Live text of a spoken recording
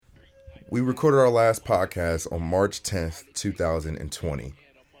We recorded our last podcast on March 10th, 2020.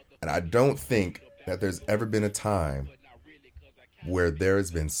 And I don't think that there's ever been a time where there has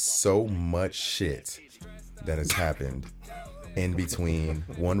been so much shit that has happened in between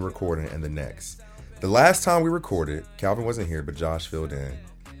one recording and the next. The last time we recorded, Calvin wasn't here, but Josh filled in.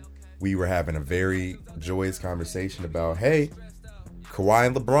 We were having a very joyous conversation about, hey, Kawhi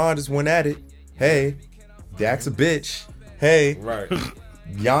and LeBron just went at it. Hey, Dak's a bitch. Hey, right.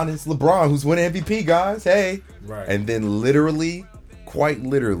 Giannis, LeBron, who's winning MVP, guys. Hey. Right. And then literally, quite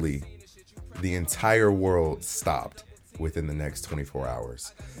literally, the entire world stopped within the next 24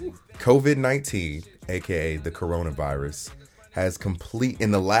 hours. COVID-19, aka the coronavirus, has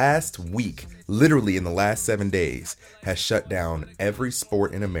in the last week, literally in the last 7 days, has shut down every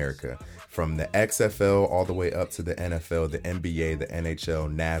sport in America, from the XFL all the way up to the NFL, the NBA, the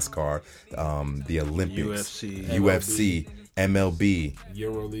NHL, NASCAR, the Olympics, UFC, MLB,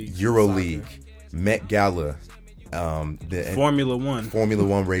 EuroLeague, Met Gala, the Formula One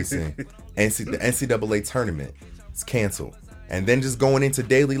racing, the NCAA tournament. It's canceled, and then just going into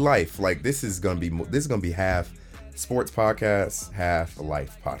daily life. Like this is gonna be half sports podcasts, half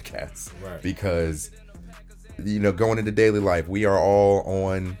life podcasts, right? Because going into daily life, we are all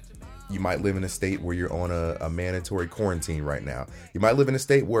on. You might live in a state where you're on a mandatory quarantine right now. You might live in a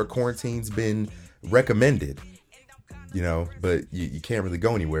state where quarantine's been recommended, but you can't really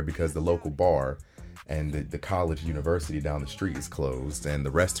go anywhere because the local bar and the college university down the street is closed, and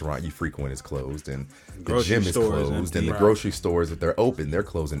the restaurant you frequent is closed, and the gym is closed, and the grocery stores, if they're open, they're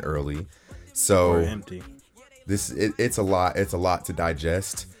closing early. So or empty. It's a lot. It's a lot to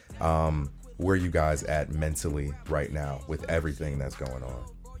digest. Where are you guys at mentally right now with everything that's going on?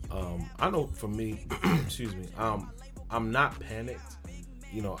 I know for me, excuse me, I'm not panicked.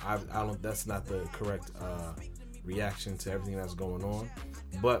 I don't. That's not the correct reaction to everything that's going on.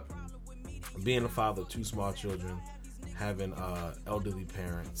 But being a father of two small children, having elderly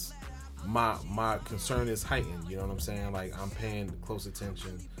parents, my concern is heightened. You know what I'm saying? Like I'm paying close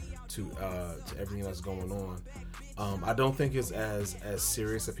attention to everything that's going on. I don't think it's as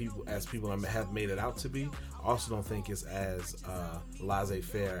serious as people have made it out to be. I also don't think it's as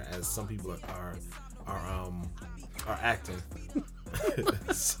laissez-faire as some people are acting.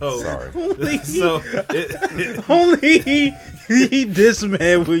 Sorry. Only this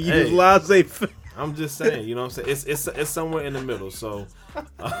man will use laissez-faire. I'm just saying, you know what I'm saying? It's somewhere in the middle. So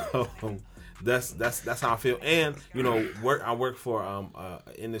that's how I feel. And I work for an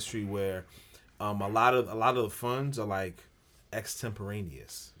industry where a lot of the funds are like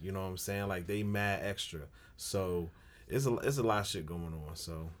extemporaneous. You know what I'm saying? Like they mad extra. So it's a lot of shit going on.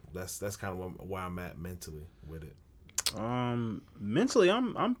 So that's kind of where I'm at mentally with it. Mentally,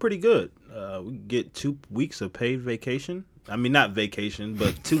 I'm pretty good. We get 2 weeks of paid vacation. I mean, not vacation,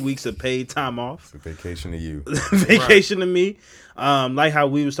 but 2 weeks of paid time off. It's a vacation to you. Vacation to me. Like how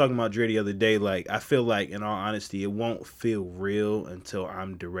we was talking about Dre the other day, like I feel like, in all honesty, it won't feel real until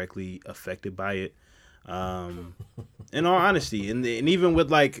I'm directly affected by it. In all honesty, and even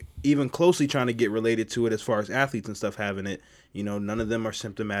with even closely trying to get related to it as far as athletes and stuff having it, none of them are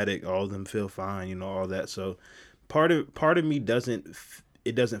symptomatic. All of them feel fine, all that. So part of me doesn't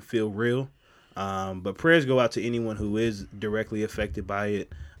feel real. But prayers go out to anyone who is directly affected by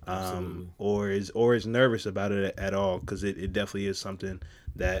it, or is nervous about it at all, because it definitely is something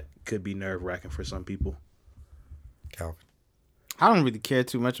that could be nerve-wracking for some people. Calvin? I don't really care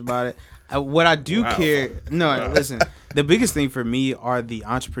too much about it. What I do care, listen, the biggest thing for me are the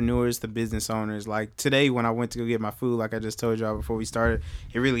entrepreneurs, the business owners. Like today when I went to go get my food, like I just told y'all before we started,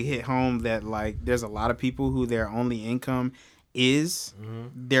 it really hit home that there's a lot of people who their only income is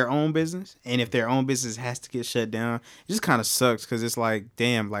their own business, and if their own business has to get shut down, it just kind of sucks, because it's like,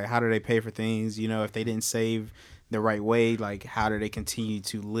 damn, like how do they pay for things, if they didn't save the right way, like how do they continue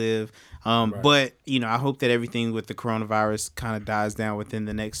to live? Right. But I hope that everything with the coronavirus kind of dies down within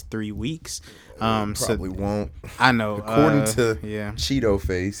the next 3 weeks. Probably won't. I know, according to Cheeto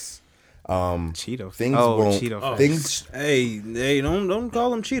Face, Cheeto things won't. Cheeto Face. Things. Hey, don't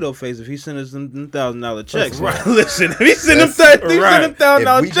call him Cheeto Face if he sent us them $1,000 checks. Right. Listen, if he sent them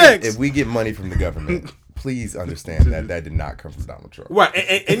 $1,000 checks. If we get money from the government, please understand that did not come from Donald Trump. Right,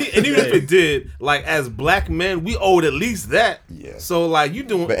 and even if it did, like as black men, we owed at least that. Yeah. So like you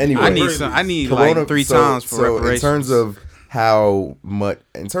doing. But anyway, I need like 3 times for reparations. In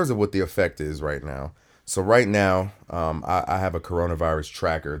terms of what the effect is right now. So right now, I have a coronavirus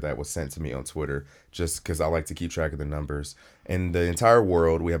tracker that was sent to me on Twitter, just because I like to keep track of the numbers. In the entire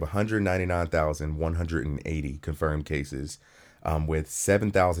world, we have 199,180 confirmed cases, with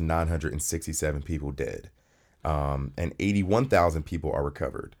 7,967 people dead, and 81,000 people are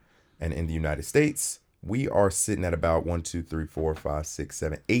recovered. And in the United States, we are sitting at about 1, 2, 3, 4, 5, 6,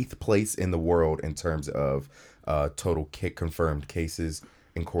 7, 8th place in the world in terms of total confirmed cases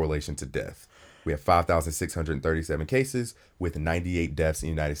in correlation to death. We have 5,637 cases with 98 deaths in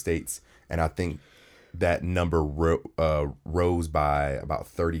the United States. And I think that number rose by about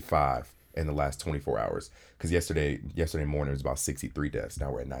 35 in the last 24 hours. Because yesterday morning it was about 63 deaths.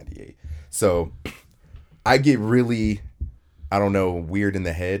 Now we're at 98. So I get really, I don't know, weird in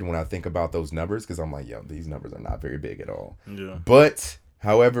the head when I think about those numbers, because I'm like, yo, these numbers are not very big at all. Yeah. But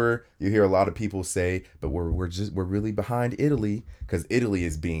however, you hear a lot of people say, but we're really behind Italy, because Italy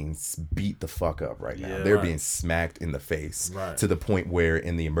is being beat the fuck up right now. Yeah, They're right. being smacked in the face Right. to the point where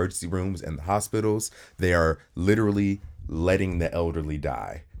in the emergency rooms and the hospitals, they are literally letting the elderly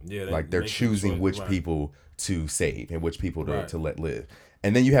die. Yeah, Like they're making choosing choice- which right. people to save and which people to, Right. to let live.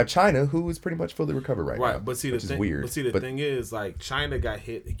 And then you have China, who is pretty much fully recovered right now. Right, but see which the is thing. weird. But see the thing is, like, China got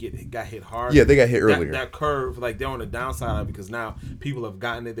hit hard. Yeah, they got hit earlier. That curve, like, they're on the downside of it because now people have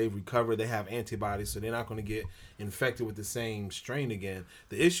gotten it, they've recovered, they have antibodies, so they're not going to get infected with the same strain again.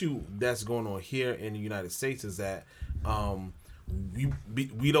 The issue that's going on here in the United States is that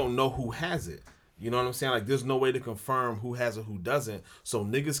we don't know who has it. You know what I'm saying? Like, there's no way to confirm who has it, who doesn't. So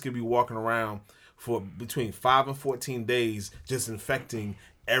niggas could be walking around for between 5 and 14 days just infecting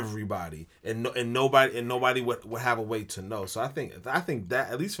everybody, and nobody would have a way to know. So I think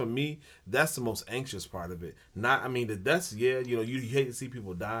that, at least for me, that's the most anxious part of it. Not, I mean, the deaths, yeah, you know, you hate to see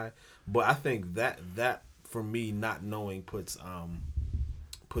people die, but I think that for me, not knowing puts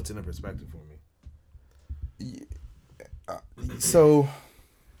it in perspective for me. So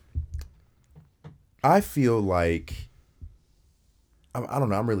I feel like I don't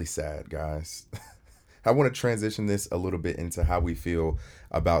know. I'm really sad, guys. I want to transition this a little bit into how we feel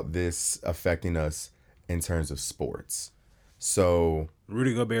about this affecting us in terms of sports. So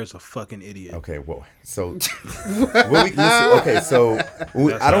Rudy Gobert's a fucking idiot. okay, well, so I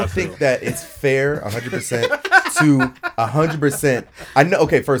don't think that it's fair 100% to 100%. I know.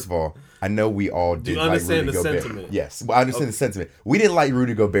 Okay, first of all, I know we all did you like understand Rudy the Gobert. sentiment? Yes, well, I understand the sentiment. We didn't like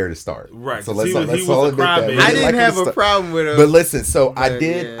Rudy Gobert to start, Right, So 'cause he was all a admit that. crybaby. We I like didn't him to have a start. problem with him. But listen, so I But,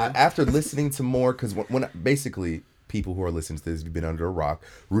 did yeah. after listening to more, because when basically people who are listening to this, if you've been under a rock,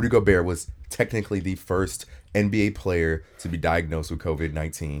 Rudy Gobert was technically the first NBA player to be diagnosed with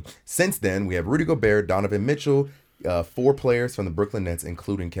COVID-19. Since then, we have Rudy Gobert, Donovan Mitchell, 4 players from the Brooklyn Nets,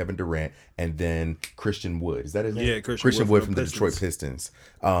 including Kevin Durant, and then Christian Wood. Is that his name? Yeah, Christian Wood Wood from from the the Detroit Pistons.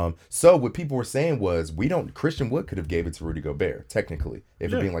 So what people were saying was, Christian Wood could have gave it to Rudy Gobert, technically,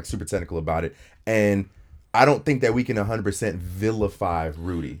 if we're being like super technical about it. And I don't think that we can 100% vilify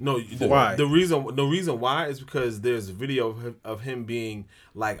Rudy. No, Why? The reason why is because there's a video of him being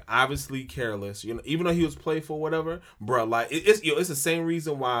like obviously careless. You know, even though he was playful, whatever, bro. Like it's the same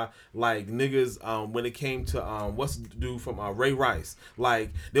reason why like niggas when it came to what's the dude from Ray Rice,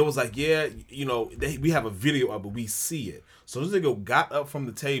 like they was like, yeah, you know, we have a video of it, we see it. So this nigga got up from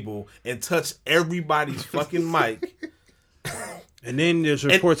the table and touched everybody's fucking mic. And then there's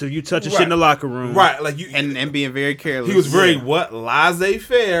reports of you touching right. shit in the locker room. Right, like you and being very careless. he was very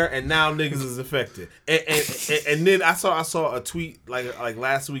laissez-faire, and now niggas is affected. And then I saw a tweet like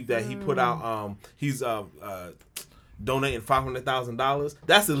last week that he put out. He's donating $500,000.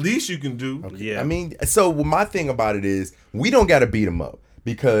 That's the least you can do. Yeah. I mean, so my thing about it is, we don't got to beat him up,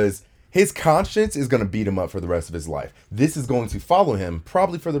 because his conscience is going to beat him up for the rest of his life. This is going to follow him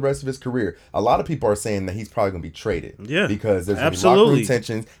probably for the rest of his career. A lot of people are saying that he's probably going to be traded. Yeah, Because there's going to be locker room absolutely.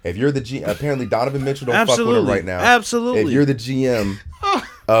 tensions. If you're the apparently Donovan Mitchell don't fuck with him Absolutely. right now. Absolutely. If you're the GM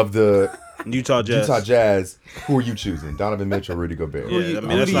of the Utah Jazz. Utah Jazz, who are you choosing? Donovan Mitchell, Rudy Gobert? Yeah, Who, I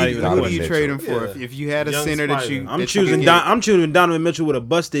mean, that's not even a who do question. you trade him for? Yeah. If you had a Young center that Spider. you, I'm that you choosing could get- I'm choosing Donovan Mitchell with a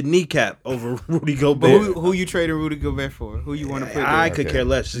busted kneecap over Rudy But Gobert. who you trading Rudy Gobert for? Who you want to put there? I could Okay. care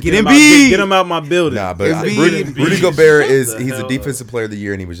less. Just Get him Embiid! out, get him out my building. Nah, but Embiid. Rudy Gobert Shut he's the a hell defensive player of the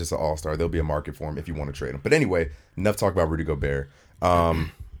year, and he was just an all-star. There'll be a market for him if you want to trade him. But anyway, enough talk about Rudy Gobert.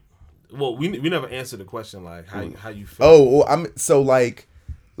 Well, we never answered the question like how you feel. Oh, well,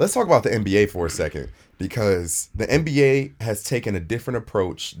 let's talk about the NBA for a second, because the NBA has taken a different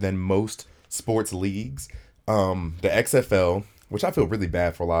approach than most sports leagues. The XFL, which I feel really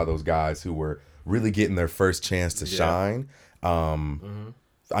bad for a lot of those guys who were really getting their first chance to shine.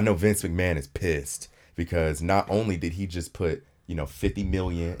 I know Vince McMahon is pissed, because not only did he just put $50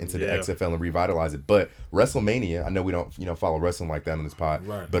 million into the Yeah. XFL and revitalize it, but WrestleMania, I know we don't follow wrestling like that on this pod,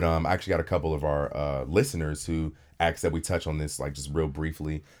 Right. but I actually got a couple of our listeners who asked that we touch on this like just real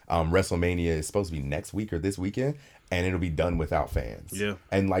briefly. WrestleMania is supposed to be next week or this weekend, and it'll be done without fans. Yeah.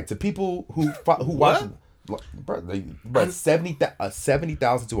 And like to people who watch Bro,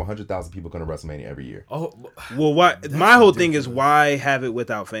 70,000 to 100,000 people come to WrestleMania every year. Oh, Well, why? My whole thing is why have it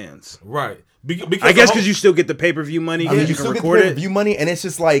without fans? right. Because I guess because you still get the pay-per-view money. I mean, you you still can get the record it. pay-per-view money, and it's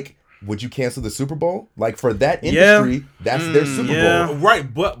just like, would you cancel the Super Bowl? Like for that industry, that's their Super yeah. Bowl.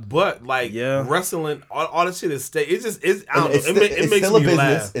 Right, but like Yeah. wrestling, all this shit is it's just I And don't know. it's It it's makes still a me business.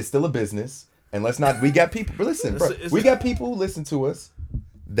 laugh. It's still a business, and let's not. We got people. Listen, bro. It's We got people who listen to us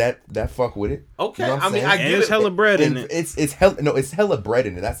that fuck with it. Okay, You know what I I'm mean, saying? I And get it's it. hella bread in And it. it's hella bread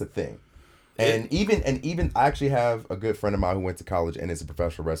in it. That's the thing. And even I actually have a good friend of mine who went to college and is a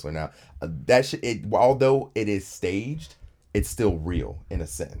professional wrestler now. That shit, although it is staged, it's still real in a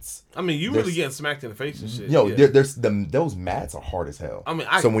sense. I mean, you There's- really getting smacked in the face and shit. Yo, yeah. there's those mats are hard as hell. I mean,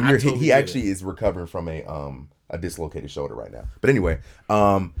 so when I you're totally he get actually is recovering from a dislocated shoulder right now. But anyway,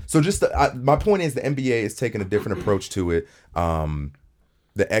 so just my point is the NBA is taking a different approach to it.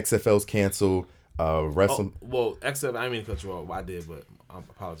 The XFL's canceled. Wrestling. Well, XFL, I didn't mean to cut you off. I did, but I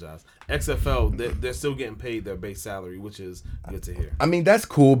apologize. XFL, they're still getting paid their base salary, which is good to hear. I mean, that's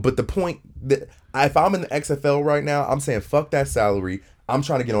cool, but the point that if I'm in the XFL right now, I'm saying fuck that salary. I'm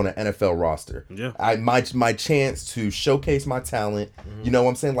trying to get on an NFL roster. Yeah. My chance to showcase my talent. You know what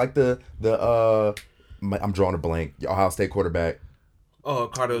I'm saying? Like I'm drawing a blank. Ohio State quarterback. Oh,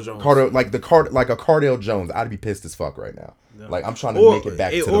 Cardale Jones. Like a Cardale Jones. I'd be pissed as fuck right now. Like I'm trying to make it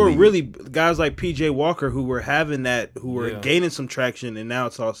back to the league. Really guys like PJ Walker who were Yeah. gaining some traction, and now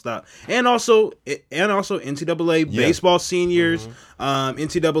it's all stopped. And also NCAA baseball seniors,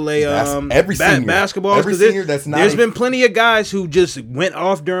 NCAA every senior. basketball. Every 'cause senior that's not there's a- been plenty of guys who just went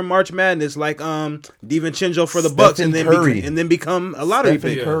off during March Madness, like DiVincenzo for the Bucks, Stephen and Curry. then become a lottery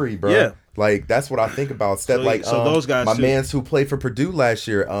Stephen pick. Curry, bro. Yeah. Like that's what I think about. So those guys my too. man's who played for Purdue last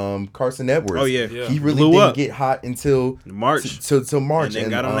year, Carson Edwards. Oh, yeah. He really Blew didn't up. get hot until March. till March, And then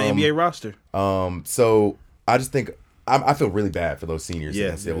got on the NBA roster. So I just think I feel really bad for those seniors. Yeah.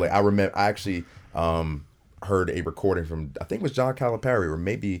 In NCAA. I actually heard a recording from I think it was John Calipari or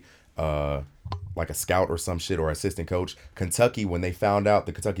maybe like a scout or some shit or assistant coach. Kentucky, when they found out,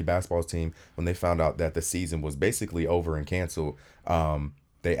 the Kentucky basketball team, when they found out that the season was basically over and canceled,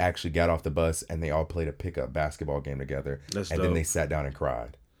 they actually got off the bus and they all played a pickup basketball game together. That's and dope. then they sat down and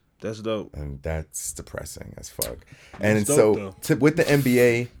cried. That's dope. And that's depressing as fuck. And That's so dope, with the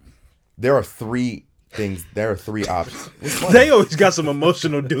NBA, there are three options. They always got some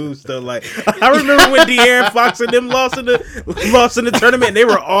emotional dudes though. Like I remember when De'Aaron Fox and them lost in the tournament. And they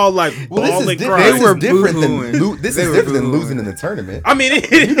were all like bawling, crying. They were different boo-hooing. this They is were different than boo-hooing. losing in the tournament. I mean, it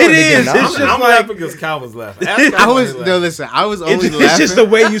don't is. get It's it. just I'm like laughing because Calvin's laughing. Listen, I was only it's laughing. just the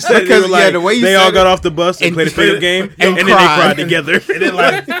way you said it. Because, They, were like, the way you they said all it, got off the bus and and played a pickup game, and and then they cried. cried together. And then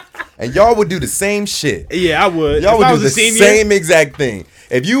like, And y'all would do the same shit. yeah, I would. Y'all If would I do was the a senior, same exact thing.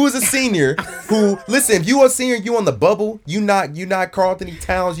 If you was a senior if you a senior, you on the bubble, you not Carlton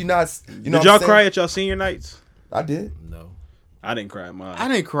Towns, you know Did what y'all I'm saying? cry at y'all senior nights? I did. No. I didn't cry at mine. I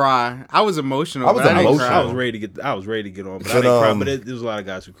didn't cry. I was emotional. I was but I didn't emotional. cry. I was ready to get on, but I But, didn't cry. But there was a lot of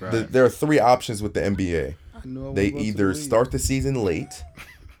guys who cried. There are three options with the NBA. I knew I They was about to either leave. start the season late.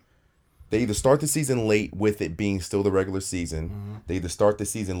 They either start the season late with it being still the regular season. Mm-hmm. They either start the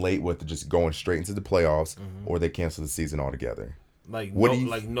season late with just going straight into the playoffs, or they cancel the season altogether. Like What no, do you-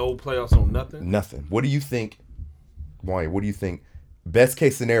 like no playoffs on nothing. Nothing. What do you think? Why? What do you think? Best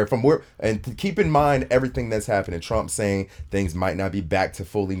case scenario from where? And keep in mind everything that's happening. Trump saying things might not be back to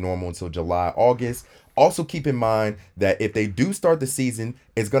fully normal until July, August. Also keep in mind that if they do start the season,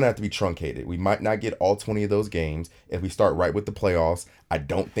 it's gonna have to be truncated. We might not get all 20 of those games if we start right with the playoffs. I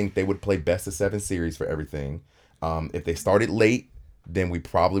don't think they would play best of 7 series for everything. If they started late, then we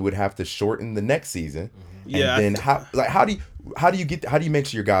probably would have to shorten the next season. Yeah, And then how do you make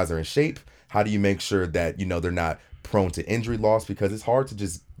sure your guys are in shape? How do you make sure that they're not prone to injury loss, because it's hard to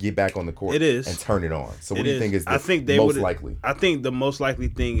just get back on the court It is. and turn it on. So what It do you think is I think they most would- likely? I think the most likely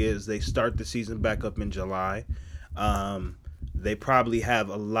thing is they start the season back up in July. They probably have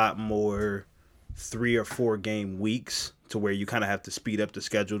a lot more 3 or 4 game weeks to where you kind of have to speed up the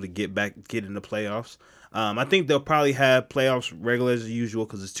schedule to get in the playoffs. I think they'll probably have playoffs regular as usual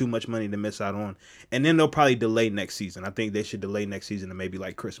because it's too much money to miss out on. And then they'll probably delay next season. I think they should delay next season to maybe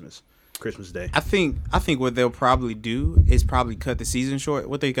like Christmas Day. I think what they'll probably do is probably cut the season short.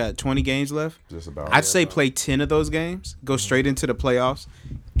 What they got, 20 games left? Just about. I'd say play 10 of those games, go straight into the playoffs,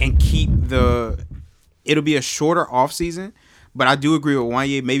 and it'll be a shorter off season. But I do agree with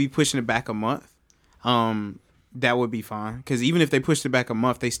Wanye, maybe pushing it back a month. That would be fine, because even if they pushed it back a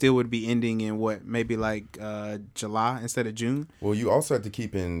month, they still would be ending in maybe like July instead of June. Well, you also have to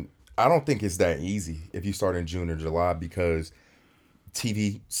keep in. I don't think it's that easy if you start in June or July, because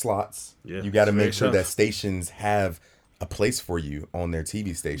TV slots. Yeah, You got to it's make very sure tough. that stations have a place for you on their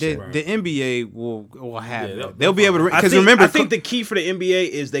TV station. The NBA will have Yeah, that. they'll They'll be able to I because think, remember I think the key for the NBA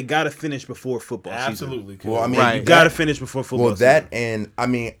is they got to finish before football season. Absolutely. Well, I mean, Right. You got to finish before football Well, that and I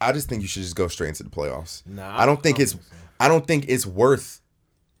mean, I just think you should just go straight into the playoffs. Nah, I don't think I it's. don't think so. I don't think it's worth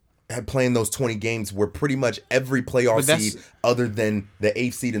playing those 20 games where pretty much every playoff But that's- seed other than the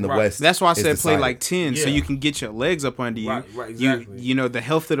 8th seed in the Right. West. That's why I is said play decided. like 10, so Yeah. you can get your legs up under you. Right, exactly. You know the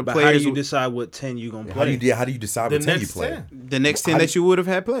health of the But how do players. you decide what 10 you going to How play? do you decide The what 10 you next play? 10. the next 10 How do that you would have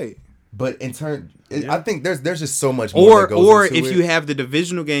had played. But in turn, I think there's just so much more that goes Or into if it. you have the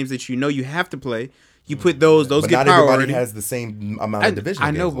divisional games that you know you have to play, you put those but get not everybody priority. has the same amount of division.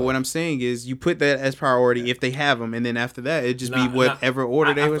 I know, games but what I'm saying is you put that as priority if they have them, and then after that, it just be whatever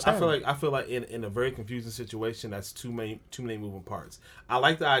order they was I having. feel like in a very confusing situation, that's too many moving parts. I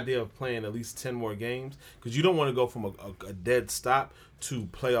like the idea of playing at least 10 more games because you don't want to go from a dead stop to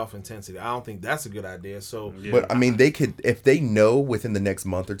playoff intensity. I don't think that's a good idea. So, But I mean, they could if they know within the next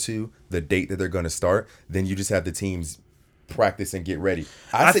month or two the date that they're going to start, then you just have the teams practice and get ready.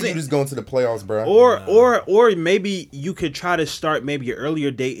 I say think- you just go into the playoffs, bro. Or maybe you could try to start maybe an earlier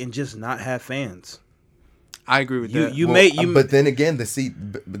date and just not have fans. I agree with that. But then again,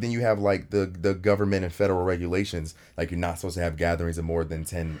 but then you have like the government and federal regulations. Like you're not supposed to have gatherings of more than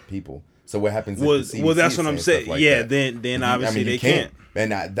 10 people. So what happens? If the CDC Well, that's is what I'm stuff saying. like Yeah, that? then obviously you they can't.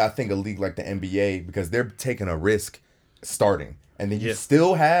 And I think a league like the NBA, because they're taking a risk starting, and then you Yeah.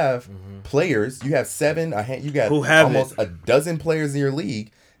 still have players. You have you got Who have almost a dozen players in your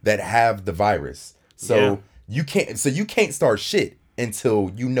league that have the virus. So you can't start shit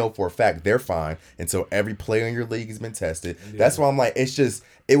until you know for a fact they're fine. Until every player in your league has been tested. That's why I'm like,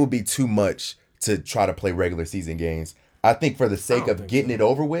 it would be too much to try to play regular season games. I think for the sake of getting it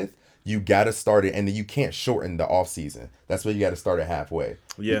over with, you got to start it, and then you can't shorten the off season. That's why you got to start it halfway.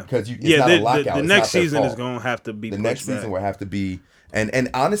 Yeah, because it's not a lockout. The It's next not their season is fault. going to have to be The pushed next back. season will have to be, and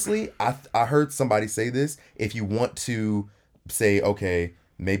honestly, I heard somebody say this. If you want to say, okay,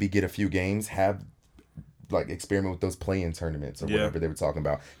 maybe get a few games, have like experiment with those play-in tournaments or whatever they were talking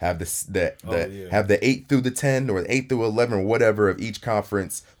about. Have have the 8 through the 10 or the 8 through 11 or whatever of each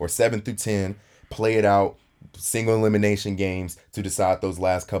conference, or 7 through 10. Play it out, single elimination games to decide those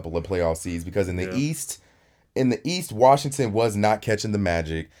last couple of playoff seeds. Because in the East, Washington was not catching the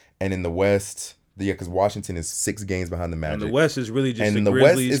Magic, and in the West, because Washington is 6 games behind the Magic. And the West is really just And the in the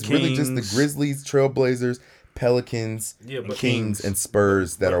Grizzlies, West is really just the Kings. Grizzlies, Trailblazers, Pelicans, but Kings, and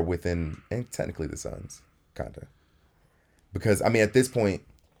Spurs that are within, and technically the Suns, kind of. Because I mean, at this point,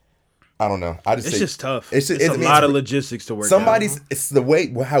 I don't know. It's just tough. It's It's a lot of logistics to work. Somebody's. It's the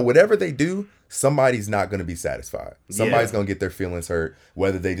way how whatever they do. Somebody's not going to be satisfied. Somebody's Yeah. going to get their feelings hurt.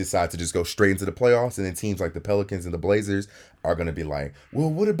 Whether they decide to just go straight into the playoffs, and then teams like the Pelicans and the Blazers are going to be like, "Well,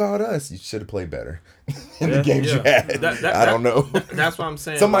 what about us? You should have played better in the games you had." I don't know. That's what I'm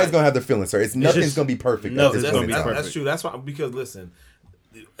saying. Somebody's like, going to have their feelings hurt. Nothing's just- going to be perfect. no, at this it's point gonna in be time. That's true. That's why, because listen,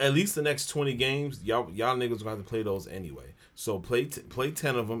 at least the next 20 games, y'all niggas gonna have to play those anyway. So play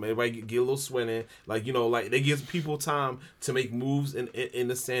 10 of them. Everybody get a little sweat in. Like, you know, like they give people time to make moves in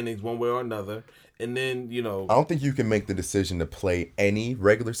the standings one way or another. And then, you know, I don't think you can make the decision to play any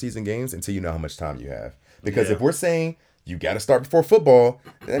regular season games until you know how much time you have. Because if we're saying you got to start before football,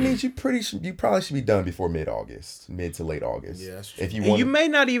 that means you probably should be done before mid to late August. Yeah, that's true. If you And want, you may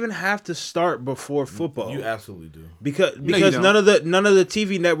not even have to start before football. you absolutely do. because you don't. none of the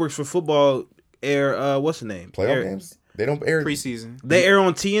TV networks for football air what's the name? playoff games, they don't air preseason. They air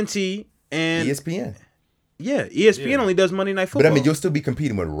on TNT and ESPN. ESPN only does Monday Night Football. But I mean, you'll still be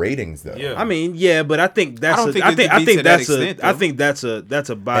competing with ratings though. Yeah. I mean, yeah, but I think that's I don't think I it think could I be think to that that's extent, I though. think that's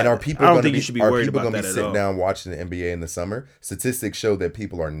a buy. And are people I don't gonna think be, you should be are worried people about gonna that be at sitting all. down watching the NBA in the summer? Statistics show that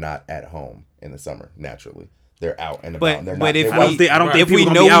people are not at home in the summer naturally. They're out and about. But They're but not, if they're I don't we think Right. people if we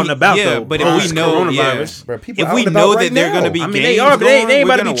gonna know be out and about yeah, though. but bro. if It's we know coronavirus. Bro, people if out we and about know right that they're now. gonna be I mean, games they are, but going, they ain't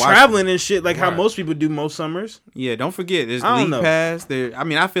we're about to gonna be watch traveling and shit like how Right. most people do most summers. Yeah, don't forget there's I don't league know. pass. There, I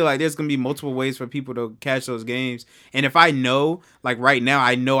mean, I feel like there's gonna be multiple ways for people to catch those games. And if I know, like right now,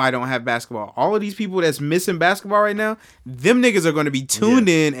 I know I don't have basketball. All of these people that's missing basketball right now, them niggas are gonna be tuned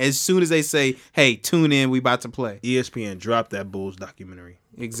in as soon as they say, "Hey, tune in, we about to play." ESPN dropped that Bulls documentary.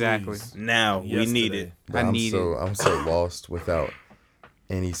 Exactly. Please. Now we Yesterday. need it. Bro, I I'm need so it. I'm so lost without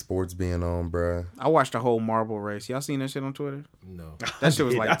any sports being on, bruh. I watched the whole marble race. Y'all seen that shit on Twitter? No. That shit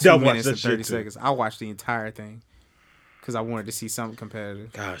was I like did 2 watch minutes that and shit 30 too. seconds. I watched the entire thing because I wanted to see something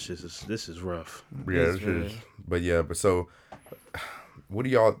competitive. Gosh, this is rough. Yeah, It's this very- is- but so what do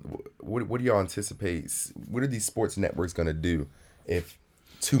y'all anticipate? What are these sports networks gonna do if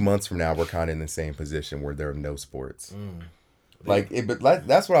 2 months from now we're kind of in the same position where there are no sports?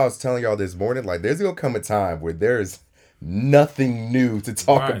 That's what I was telling y'all this morning. Like, there's gonna come a time where there's nothing new to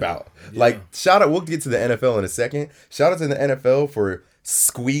talk about. Yeah. Like, shout out. We'll get to the NFL in a second. Shout out to the NFL for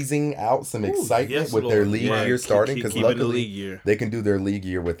squeezing out some excitement with their league year starting, because luckily they can do their league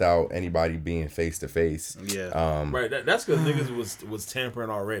year without anybody being face to face. Yeah, right. That's because niggas was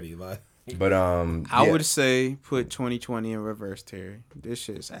tampering already. Like, but I would say put 2020 in reverse, Terry. This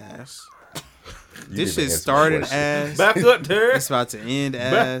shit's ass. This shit started ass. Back up, Terry. It's about to end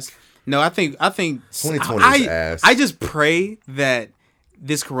ass. No, I think 2020 is ass. I just pray that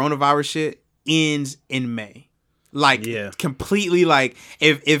this coronavirus shit ends in May. Like, completely, like,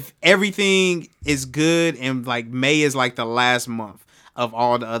 if everything is good and, like, May is, like, the last month of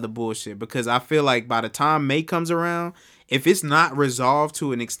all the other bullshit. Because I feel like by the time May comes around, if it's not resolved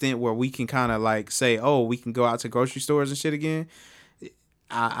to an extent where we can kind of, like, say, oh, we can go out to grocery stores and shit again,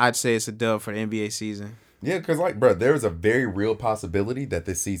 I'd say it's a dub for the NBA season. Yeah, because, like, bro, there's a very real possibility that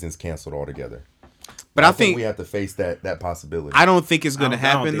this season's canceled altogether. But I think we have to face that possibility. I don't think it's going to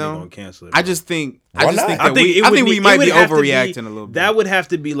happen, though. Cancel it, I just think I think we might be overreacting a little bit. That would have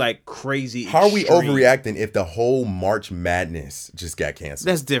to be like crazy. How are we overreacting if the whole March Madness just got canceled?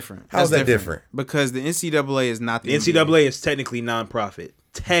 That's different. How's that different? Because the NCAA is not the NCAA is technically nonprofit.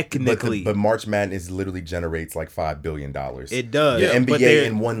 Technically, but March Madness literally generates like $5 billion. It does. The NBA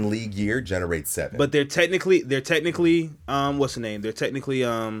in one league year generates 7. But they're technically what's the name? They're technically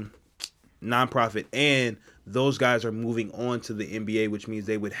nonprofit, and those guys are moving on to the NBA, which means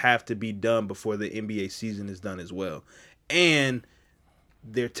they would have to be done before the NBA season is done as well. And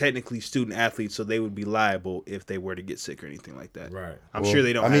they're technically student athletes, so they would be liable if they were to get sick or anything like that. Right. I'm sure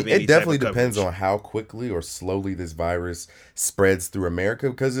they don't have any it definitely type of depends coverage. on how quickly or slowly this virus spreads through America,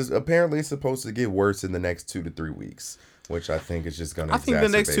 because it's supposed to get worse in the next 2 to 3 weeks, which I think is just going to I think the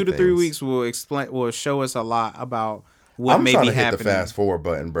next 2 to 3 weeks will show us a lot about what may be happening. I'm trying to hit the fast forward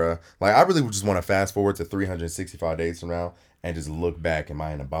button, bro. Like, I really just want to fast forward to 365 days from now and just look back. Am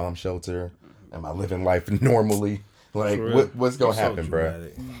I in a bomb shelter? Am I living life normally? Like, what's gonna happen, bro?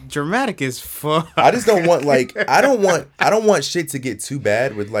 Dramatic as fuck. I just don't want I don't want shit to get too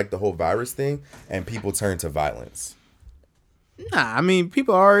bad with like the whole virus thing and people turn to violence. Nah, I mean,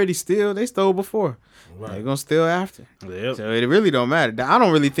 people already they stole before. Right. They're gonna steal after. Yep. So it really don't matter. I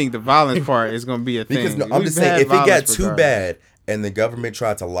don't really think the violence part is gonna be a thing. Because I'm just saying, if it got too bad and the government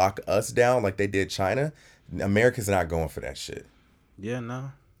tried to lock us down like they did China, America's not going for that shit. Yeah,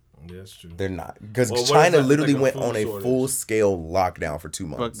 no. Yeah, that's true. They're not, because China literally went on a full-scale lockdown for 2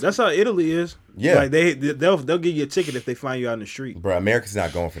 months. That's how Italy is. Yeah, like they'll give you a ticket if they find you out in the street. Bro, America's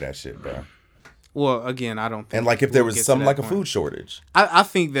not going for that shit, bro. Well, again, I don't think. And like, if there was something like a food shortage, I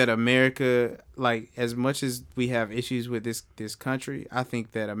think that America, like, as much as we have issues with this country, I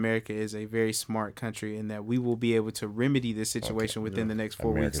think that America is a very smart country, and that we will be able to remedy this situation within the next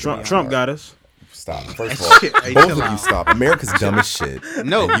 4 weeks. Trump got us. Stop. First of all, both of you stop. America's dumb as shit.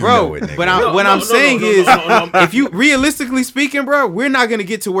 No, bro. But what I'm saying is, if you realistically speaking, bro, we're not gonna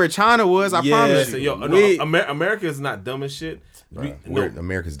get to where China was. I promise you. America is not dumb as shit.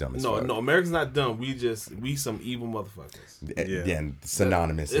 America's dumb as fuck. No, America's not dumb. We some evil motherfuckers. Yeah, and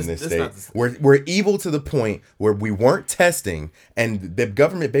synonymous in this state. We're evil to the point where we weren't testing, and the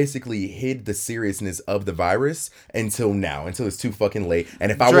government basically hid the seriousness of the virus until it's too fucking late.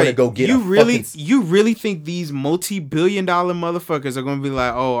 And if I want to go get you really think these multi-billion-dollar motherfuckers are gonna be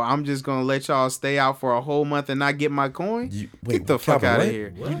like, oh, I'm just gonna let y'all stay out for a whole month and not get my coin? Get the fuck out of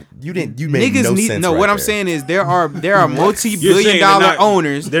here. You made no sense. No, what I'm saying is there are multi-billion-dollar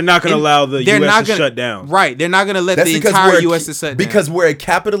owners. They're not gonna allow the U.S. to shut down. Right. They're not gonna let the entire U.S. to shut down. Because we're a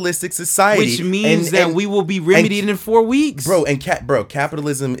capitalistic society. Which means that we will be remedied in 4 weeks. Bro,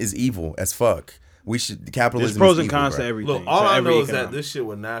 capitalism is evil as fuck. Capitalism. There's pros and cons to everything. Look, all I know is that this shit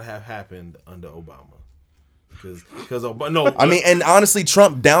would not have happened under Obama. Because no, I mean, and honestly,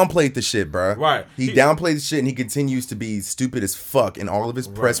 Trump downplayed the shit, bro. Right, he downplayed the shit, and he continues to be stupid as fuck in all of his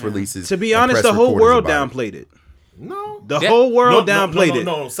press releases. To be honest, the whole world downplayed it. No, the whole world downplayed it.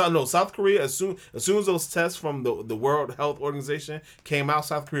 No, South Korea. As soon as those tests from the World Health Organization came out,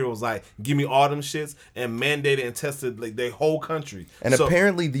 South Korea was like, "Give me all them shits," and mandated and tested like their whole country. And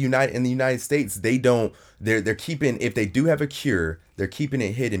apparently, in the United States, they don't. They're keeping, if they do have a cure, they're keeping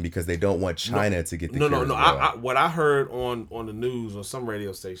it hidden because they don't want China to get the cure. No. What I heard on the news or some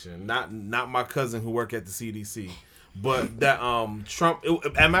radio station, not my cousin who worked at the CDC. But that Trump, as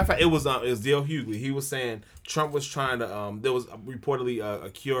a matter of fact, it was Dale Hughley. He was saying Trump was trying to there was reportedly a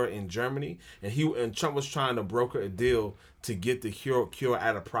cure in Germany, and Trump was trying to broker a deal to get the cure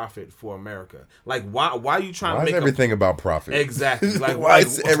at a profit for America. Like, why are you trying to make everything about profit? Exactly. Like, why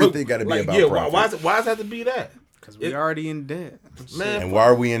is everything got to be about profit? Why does it have to be that? Because we already in debt. Man, And why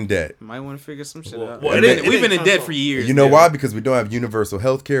are we in debt? Might want to figure some shit Well, out. well, We've been in debt for years. You know dude. why? Because we don't have universal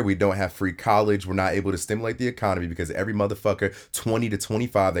health care. We don't have free college. We're not able to stimulate the economy because every motherfucker 20 to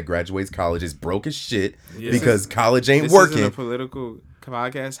 25 that graduates college is broke as shit because college ain't This working. isn't a political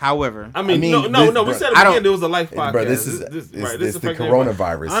podcast. However, I mean, no. We said I don't- again, there was a life podcast. Bro, this is this the affecting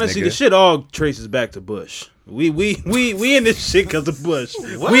coronavirus. Honestly, nigga. the shit all traces back to Bush. We in this shit because of Bush.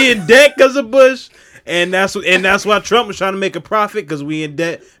 We in debt because of Bush, and that's why Trump was trying to make a profit because we in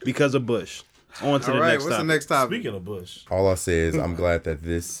debt because of Bush. On to all the right. next What's the topic. next topic? Speaking of Bush, All I'll say is I'm glad that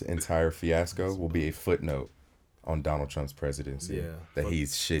this entire fiasco will be a footnote on Donald Trump's presidency. Yeah. That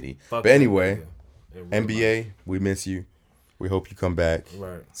he's shitty. fuck But anyway, that nigga. In real NBA, we miss you. We hope you come back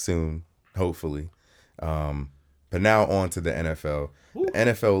Right. soon, hopefully. But now on to the NFL. The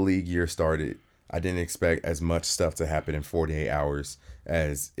NFL league year started. I didn't expect as much stuff to happen in 48 hours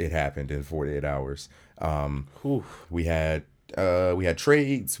as it happened in 48 hours. We had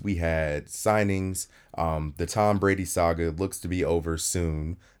trades, we had signings. The Tom Brady saga looks to be over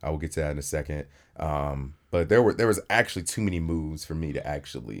soon. I will get to that in a second. But there was actually too many moves for me to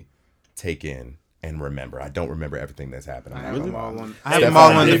actually take in and remember. I don't remember everything that's happened. I'm not gonna lie. I have them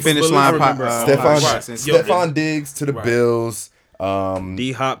all on the Diggs, finish but line. I remember Stephon Diggs to the Bills.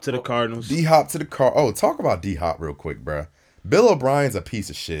 D Hop to the Cardinals. D Hop to the car. Oh, talk about D Hop real quick, bruh. Bill O'Brien's a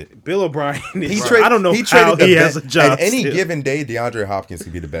piece of shit. Bill O'Brien. I don't know how traded he the has a job. At any still. given day, DeAndre Hopkins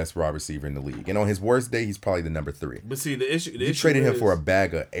could be the best wide receiver in the league. And on his worst day, he's probably the number 3. But see, the issue. You traded him for a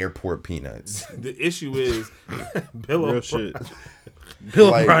bag of airport peanuts. The issue is Bill Real O'Brien. shit. Bill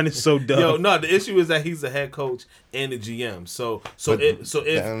Like- O'Brien is so dumb. Yo, no, the issue is that he's the head coach and the GM.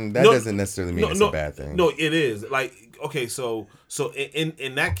 That doesn't necessarily mean it's a bad thing. No, it is. Like, okay, so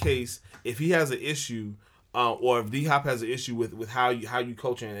in that case, if he has an issue, or if D Hop has an issue with how you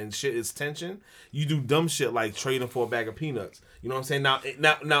coaching and shit is tension, you do dumb shit like trading for a bag of peanuts. You know what I'm saying?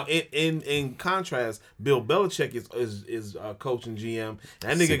 Now in contrast, Bill Belichick is coach and GM.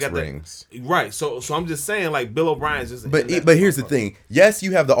 That nigga 6 got rings. Right. So I'm just saying, like, Bill O'Brien's just. But here's the thing. Yes,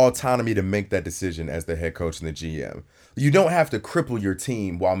 you have the autonomy to make that decision as the head coach and the GM. You don't have to cripple your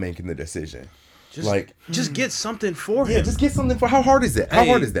team while making the decision. Just get something for Yeah, him. just get something for. How hard is it? How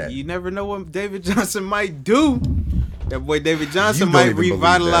hard is that? You never know what David Johnson might do. That boy David Johnson You don't might even believe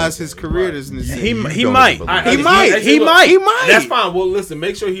revitalize that. his career this he don't might. even believe He might. That's fine. Well, listen.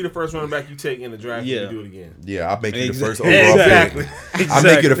 Make sure he the first running back you take in the draft. Yeah. You do it again. Yeah, I'll make you the first Exactly. overall Exactly. pick. I'll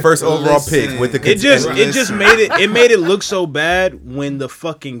make you the first overall pick Listen. with the It just made it look so bad when the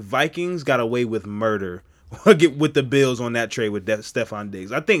fucking Vikings got away with murder with the Bills on that trade with Stephon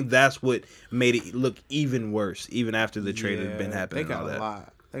Diggs. I think that's what made it look even worse, even after the trade had been happening. They got and all a that.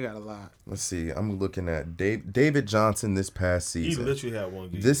 lot. They got a lot. Let's see. I'm looking at David Johnson this past He season. literally had one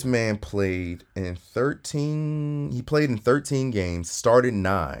game. This man played in 13. He played in 13 games, started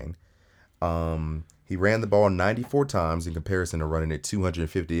 9. He ran the ball 94 times in comparison to running it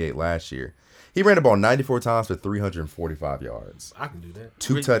 258 last year. He ran the ball 94 times for 345 yards. I can do that.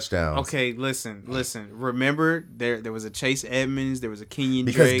 2 touchdowns. Okay, listen. Remember, there was a Chase Edmonds, there was a Kenyon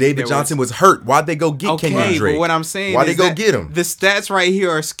Because Drake. David Johnson was hurt. Why'd they go get Kenyon Drake? But what I'm saying Why'd is they go that get him? The stats right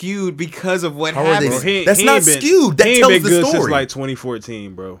here are skewed because of what How are they- happened. That's not skewed. That he ain't tells been the good story. since like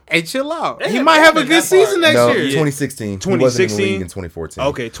 2014, bro. Hey, chill out. They He had- might they have a had good that season far. next No, year. 2016. He wasn't in the league in 2014.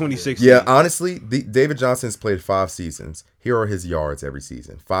 Okay, 2016. Yeah, honestly, David Johnson's played 5 seasons. Here are his yards every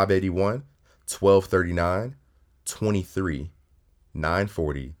season: 581, 1239, 23,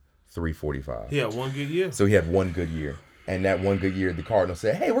 940, 345. He had one good year. So he had one good year. And that one good year, the Cardinals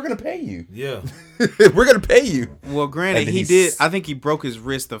said, "Hey, we're gonna pay you. Yeah. We're gonna pay you." Well, granted, And then he he's- did. I think he broke his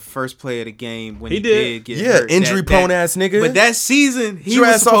wrist the first play of the game when He he did. did get Yeah, hurt. injury-prone ass nigga. But that season, he Your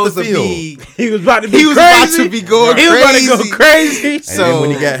was ass off supposed the to field. be. He was about to be He was crazy. about to be going He was about to crazy. go crazy. And then when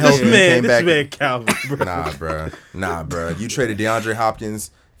he got healthy, he came This back. man Calvin, bro. Nah, bruh. You traded DeAndre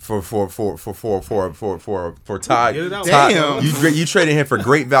Hopkins for Todd. Get it out. Damn. You traded him for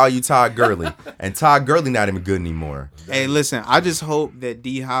great value Todd Gurley, and Todd Gurley not even good anymore. Hey, listen, I just hope that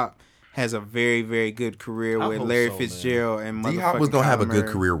D Hop has a very, very good career I with hope Larry so, Fitzgerald and D Hop was motherfucking gonna have a Kyler good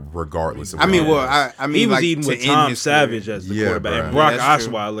Murray. career regardless. Of I mean, what well, it is. I mean, He was like, eating to with end Tom his Savage career. as the Yeah, quarterback. bro. And Brock That's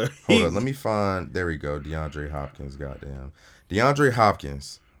true. Osweiler. Hold on, let me find. There we go. DeAndre Hopkins. Goddamn, DeAndre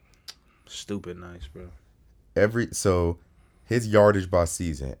Hopkins. Stupid nice, bro. His yardage by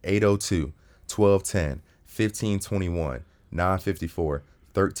season: 802, 1210, 1521, 954,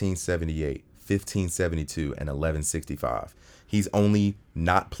 1378, 1572, and 1165. He's only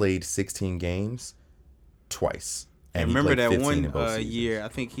not played 16 games twice. And he Remember played that 15 one in both seasons. year? I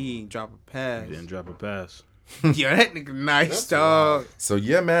think he dropped a pass. Didn't drop a pass. Yo, that nigga nice, dog. So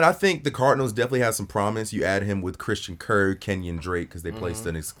yeah, man, I think the Cardinals definitely have some promise. You add him with Christian Kirk, Kenyon Drake, because they placed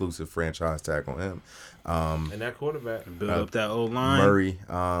an exclusive franchise tag on him. And that quarterback Build up that old line. Murray,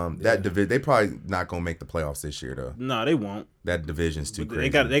 that division, they probably not gonna make the playoffs this year though. No, they won't. That division's too crazy.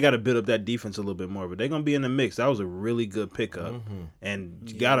 They got to build up that defense a little bit more, but they're gonna be in the mix. That was a really good pickup, and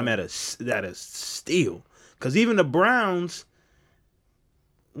you got them at a steal. Because even the Browns,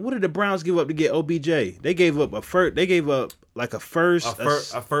 what did the Browns give up to get OBJ? They gave up a first. They gave up like a first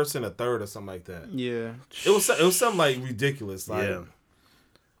and a third or something like that. Yeah, It was something like ridiculous. Like, yeah,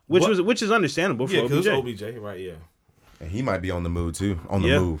 which is understandable for because OBJ. OBJ, right? Yeah, And he might be on the move too. On the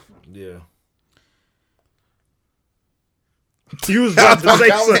Yeah. move. yeah. You was about to say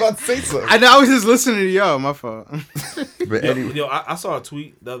I was something. about to say something. I know. I was just listening to y'all. My fault. But anyway, I saw a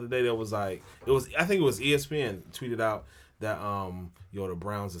tweet the other day that was like, I think it was ESPN tweeted out that the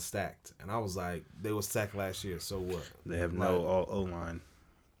Browns are stacked, and I was like, they were stacked last year, so what? They have no O line.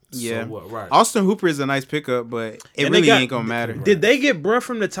 Yeah, So what? Right. Austin Hooper is a nice pickup, but it And really they got- ain't gonna matter. Did they get bruh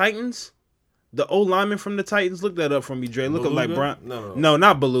from the Titans? The old lineman from the Titans. Look that up for me, Dre. Look up like Beluga? Brown. No.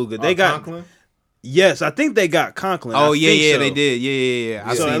 Not Beluga. They got Conklin? yes. I think they got Conklin. Oh I yeah, think yeah, so. they did. Yeah.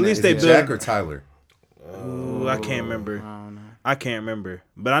 I So seen at that. least is they it built- Jack or Tyler? Ooh, I can't remember. I don't know. I can't remember,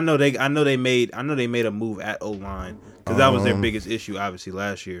 but I know they made a move at O line because that was their biggest issue, obviously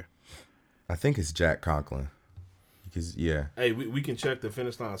last year. I think it's Jack Conklin. Because yeah, Hey, we can check the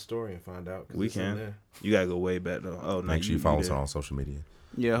finish line story and find out. 'cause We it's in can. there. You gotta go way back though. Oh, no, make sure you follow us did. on social media.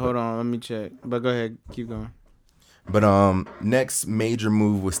 Yeah, hold on. Let me check. But go ahead. Keep going. But next major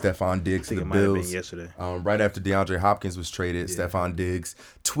move was Stephon Diggs I to think the it might have been Bills. yesterday. Right after DeAndre Hopkins was traded, Stephon Diggs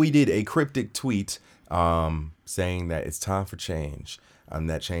tweeted a cryptic tweet saying that it's time for change.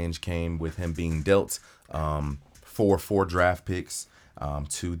 That change came with him being dealt 4 draft picks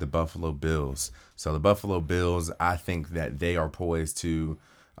to the Buffalo Bills. So the Buffalo Bills, I think that they are poised to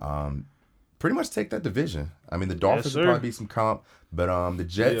pretty much take that division. I mean, the Dolphins will sir. probably be some comp, but the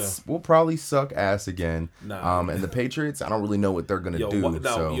Jets will probably suck ass again. Nah. And the Patriots, I don't really know what they're gonna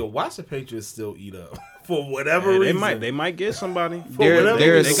do. Watch the Patriots still eat up for whatever Hey, reason. they might get somebody. They're a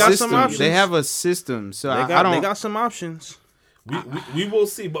they got some system. options. They have a system. So They I don't. got some options. We will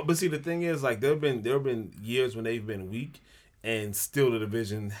see, but see the thing is, like there have been years when they've been weak, and still the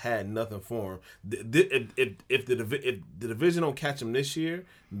division had nothing for them. If the division don't catch them this year,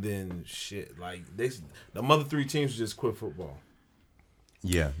 then shit, like the other 3 teams just quit football.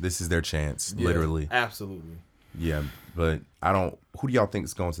 Yeah, this is their chance, Yeah, literally. absolutely. Yeah, but I don't. Who do y'all think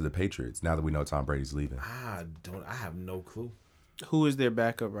is going to the Patriots now that we know Tom Brady's leaving? I have no clue. Who is their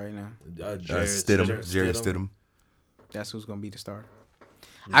backup right now? Jared Stidham. Stidham. That's who's gonna be the starter.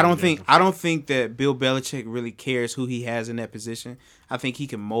 I don't think that Bill Belichick really cares who he has in that position. I think he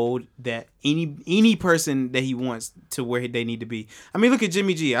can mold that any person that he wants to where they need to be. I mean, look at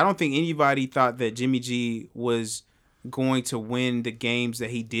Jimmy G. I don't think anybody thought that Jimmy G was going to win the games that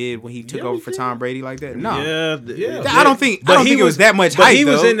he did when he took over for Tom Brady like that. No. Yeah. I don't think it was that much But hype, he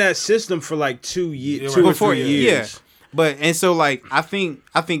was though. in that system for like 2 years, Yeah, right. 2 or Before, 3 years. yeah. But and so like I think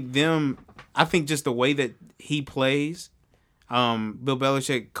just the way that he plays, Bill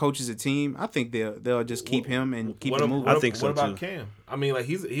Belichick coaches a team. I think they'll just keep him and keep him moving. I think so, What about too. Cam? I mean, like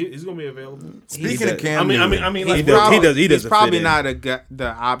he's going to be available. Speaking of does. Cam, I mean, like, He does. He He's doesn't probably fit in. not the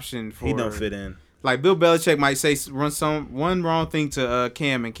option for. He don't fit in. Like Bill Belichick might say one wrong thing to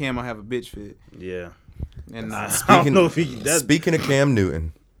Cam, and Cam will have a bitch fit. Yeah. And I don't know if that's Speaking of Cam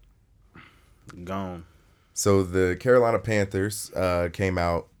Newton, gone. so the Carolina Panthers came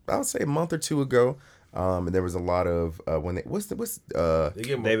out, I would say a month or 2 ago, and there was a lot of when they They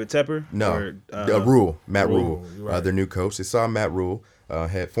give him David Tepper? no Or, Rule, Matt Rule, Rule, you're right. their new coach. They saw Matt Rule,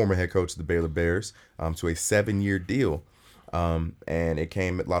 former head coach of the Baylor Bears, to a 7-year deal. And it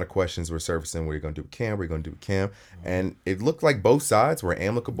came, a lot of questions were surfacing. What are you going to do with Cam? What are you going to do with Cam? And it looked like both sides were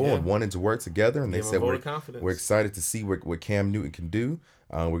amicable and wanted to work together. And they Give him a said, vote of confidence. we're excited to see what Cam Newton can do.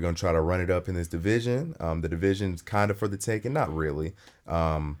 We're going to try to run it up in this division. The division's kind of for the taking, not really.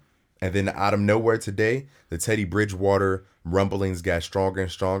 And then out of nowhere today, the Teddy Bridgewater rumblings got stronger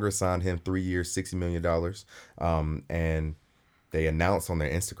and stronger, signed him 3 years, $60 million. And they announced on their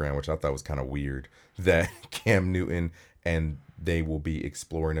Instagram, which I thought was kind of weird, that Cam Newton and they will be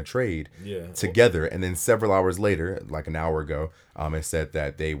exploring a trade together. And then several hours later, like an hour ago, it said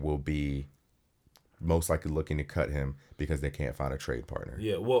that they will be most likely looking to cut him because they can't find a trade partner.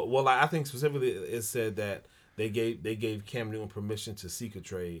 Yeah, well, I think specifically it said that they gave Cam Newton permission to seek a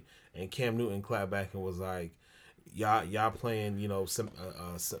trade, and Cam Newton clapped back and was like, "Y'all playing,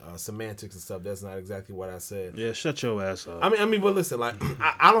 semantics and stuff. That's not exactly what I said." Yeah, shut your ass up. I mean, but listen, like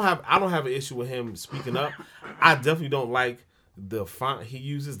I don't have an issue with him speaking up. I definitely don't like the font he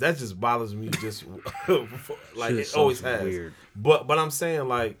uses. That just bothers me. Just like it always has. Weird. But I'm saying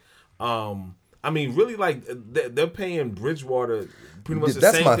like, I mean, really like they're paying Bridgewater pretty much the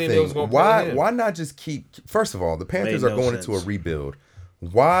That's same my thing thing. they was going to pay him. Why not just keep? First of all, the Panthers are going into a rebuild.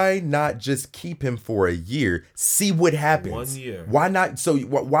 Why not just keep him for a year? See what happens. 1 year. Why not? So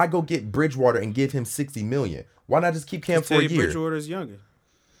why go get Bridgewater and give him $60 million? Why not just keep Cam for a year? Bridgewater is younger.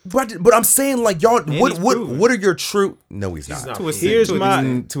 But I'm saying like y'all, what are your true? No, he's not.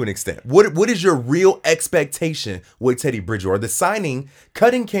 To an extent. What is your real expectation with Teddy Bridgewater? The signing,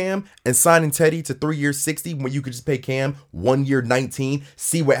 cutting Cam and signing Teddy to 3 years 60, when you could just pay Cam 1 year 19.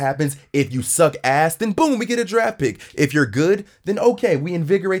 See what happens. If you suck ass, then boom, we get a draft pick. If you're good, then okay, we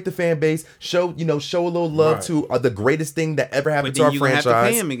invigorate the fan base. Show a little love to the greatest thing that ever happened to our franchise. Have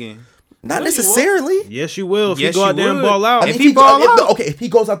to pay him again. Not necessarily. Yes, you will. If you go out there and ball out. I mean, if he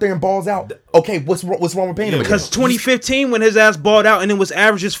goes out there and balls out, okay, what's wrong with paying him? Because 2015, when his ass balled out and it was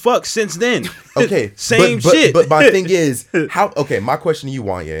average as fuck since then. Okay, shit. But my thing is, how? Okay, my question to you,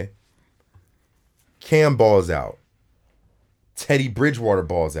 Wanye. Cam balls out. Teddy Bridgewater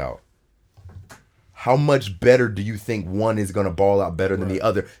balls out. How much better do you think one is going to ball out better than the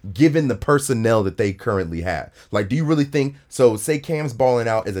other, given the personnel that they currently have? Like, do you really think, so say Cam's balling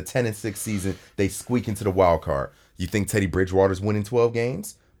out as a 10-6 season, they squeak into the wild card. You think Teddy Bridgewater's winning 12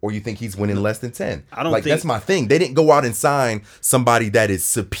 games? Or you think he's winning less than 10? I don't think that's my thing. They didn't go out and sign somebody that is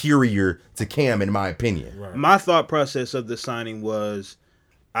superior to Cam, in my opinion. Right. My thought process of the signing was,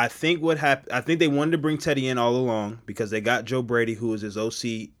 I think what happened, I think they wanted to bring Teddy in all along because they got Joe Brady, who was his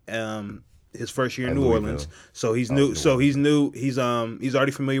OC, his first year in New Orleans, so he's new. So he's new. He's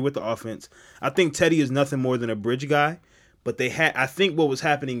already familiar with the offense. I think Teddy is nothing more than a bridge guy, but I think what was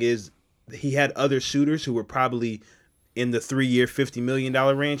happening is he had other suitors who were probably in the 3-year, $50 million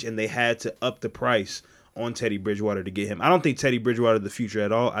range, and they had to up the price on Teddy Bridgewater to get him. I don't think Teddy Bridgewater is the future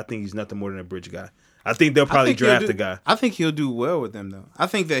at all. I think he's nothing more than a bridge guy. I think they'll probably draft the guy. I think he'll do well with them though. I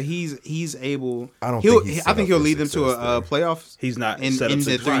think that he's able. I think he'll lead them to a playoffs. He's not in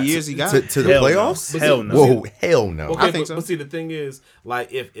the 3 years he got to the playoffs. Hell no. Whoa, hell no. Okay, I think so. But see, the thing is,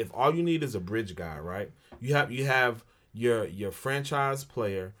 like, if all you need is a bridge guy, right? You have your franchise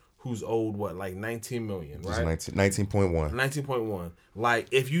player who's owed what, like $19 million, right? 19.1. 19.1. Like,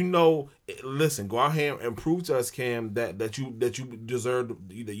 if listen, go out here and prove to us, Cam, that you deserve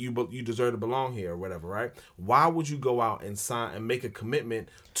to belong here or whatever, right? Why would you go out and sign and make a commitment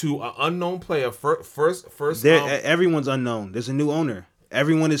to an unknown player first? Everyone's unknown. There's a new owner.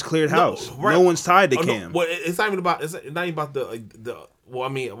 Everyone is cleared house. No one's tied to Cam. No, well, it's not even about the. Well,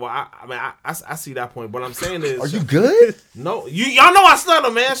 I see that point. What I'm saying is, are you good? No, y'all know I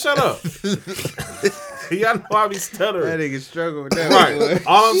stutter, man. Shut up. Y'all know I be stuttering. That nigga struggle with that. Right.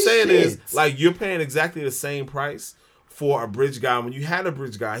 All I'm saying is, like, you're paying exactly the same price for a bridge guy when you had a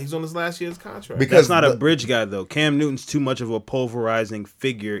bridge guy. He's on his last year's contract. Because that's not a bridge guy though. Cam Newton's too much of a pulverizing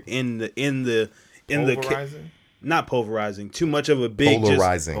figure in the not pulverizing. Too much of a big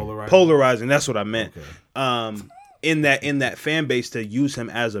polarizing. That's what I meant. Okay. In that fan base to use him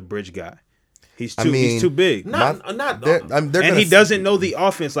as a bridge guy. He's too big. And he doesn't know the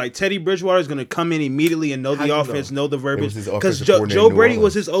offense. Like, Teddy Bridgewater is going to come in immediately and know the offense, know the verbiage. Because Joe Brady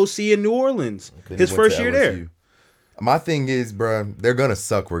was his OC in New Orleans. His first year there. My thing is, bro, they're going to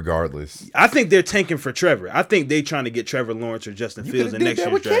suck regardless. I think they're tanking for Trevor. I think they're trying to get Trevor Lawrence or Justin Fields in next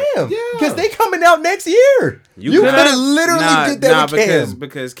year's draft. Because they coming out next year. You could have literally did that with Cam.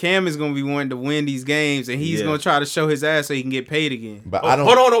 Because Cam is going to be wanting to win these games, and he's going to try to show his ass so he can get paid again. But I don't.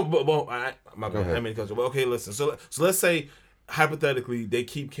 Hold on. My bad. I mean, okay, listen. So let's say, hypothetically, they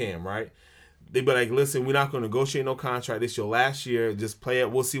keep Cam, right? They be like, listen, we're not going to negotiate no contract. It's your last year. Just play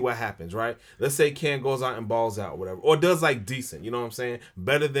it. We'll see what happens, right? Let's say Cam goes out and balls out, whatever, or does like decent. You know what I'm saying?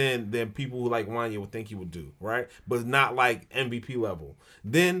 Better than people who like Wanya would think he would do, right? But not like MVP level.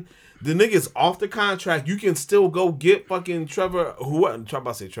 Then the nigga's off the contract. You can still go get fucking Trevor. I'm trying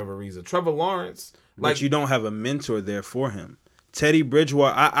to say Trevor Reza, Trevor Lawrence. Like, but you don't have a mentor there for him. Teddy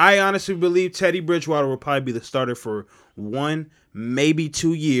Bridgewater. I honestly believe Teddy Bridgewater will probably be the starter for 1, maybe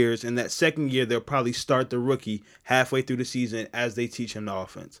 2 years. And that second year, they'll probably start the rookie halfway through the season as they teach him the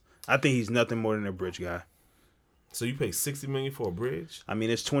offense. I think he's nothing more than a bridge guy. So you pay $60 million for a bridge? I mean,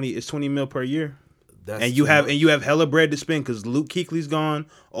 it's 20 mil per year. You have hella bread to spend because Luke Kuechly's gone,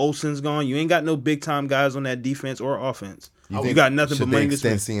 Olsen's gone. You ain't got no big time guys on that defense or offense. You got nothing but money to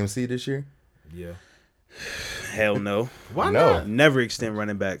spend. Should they extend CMC this year? Yeah. Hell no. Why not? Never extend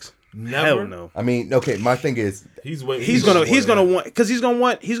running backs. Never. Hell no. I mean, okay. My thing is, he's gonna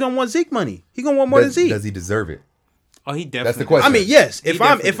want Zeke money. He's gonna want more than Zeke. Does he deserve it? Oh, he definitely. That's the question. I mean, yes. He If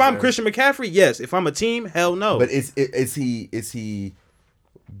I'm definitely Christian McCaffrey, yes. If I'm a team, hell no. But is he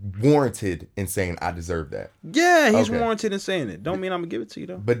warranted in saying I deserve that? yeah, he's Okay. warranted in saying it. Don't mean I'm gonna give it to you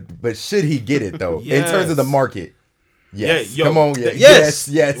though. But should he get it though? In Yes. terms of the market. Yes. Yeah, yo, Come on. yes.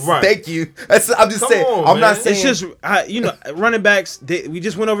 Yes. Right. Thank you. I'm just Come saying. on, I'm not man. saying. It's just running backs. We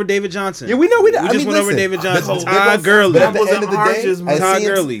just went over David Johnson. Yeah, we know. We just went over listen, David Johnson. but- Todd Gurley. But at the Was end it of the Arches, day, man? Todd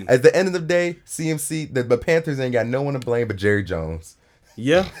Gurley. at the end of the day, CMC, the Panthers ain't got no one to blame but Jerry Jones.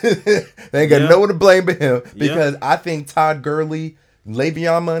 Yeah, They ain't got Yeah. no one to blame but him because I think Todd Gurley,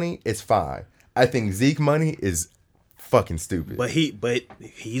 Le'Veon money is fine. I think Zeke money is fucking stupid. but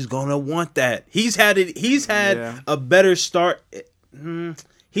he's gonna want that. He's had Yeah. a better start.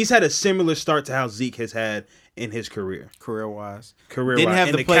 He's had a similar start to how Zeke has had in his career. career wise. Career-wise. Didn't have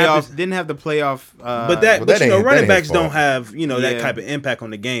And the the cap playoff. is- Didn't have the playoff. But that, well, but that you know, ain't- running that ain't backs his fault. don't have that Yeah. type of impact on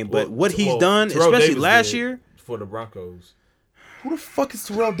the game. Well, But what he's well, done, Terrell especially Davis last did year, for the Broncos. Who the fuck is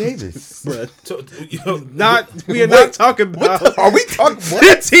Terrell Davis? we are not talking about Are we talking? What?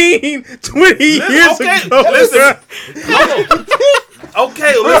 15, 20 years Okay, ago. listen.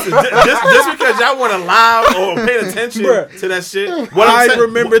 Okay, listen. Just because y'all want to lie or pay attention Bruh. to that shit. What I'm I saying-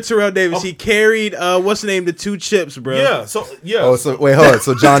 remember Terrell Davis. He carried what's the name? The 2 chips, bro. Yeah. So yeah. Oh, so wait, hold on.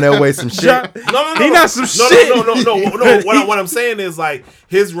 So John Elway some shit. John- No. He not some no, shit. No. What I'm saying is like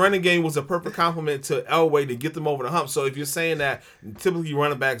his running game was a perfect compliment to Elway to get them over the hump. So if you're saying that typically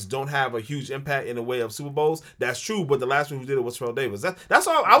running backs don't have a huge impact in the way of Super Bowls, that's true. But the last one who did it was Terrell Davis. That's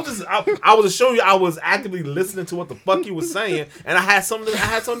all. I was just showing you. I was actively listening to what the fuck he was saying, and I had some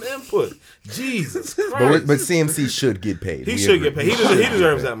input. Jesus Christ. But CMC should get paid. He We should agree. get paid. He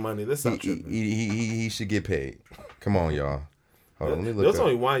deserves that money. Let's not He, tripping. he should get paid. Come on, y'all. Hold on, let me look There's up.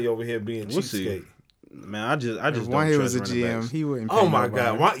 only one over here being We'll see. cheapskate. Man, I just Why don't he trust was a running GM, backs. he wouldn't. Pay Oh my nobody.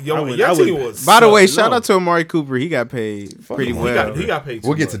 God! Why, I would- your I would- team was. By the way, suck. shout No. out to Amari Cooper. He got paid pretty him. well. He got paid. Too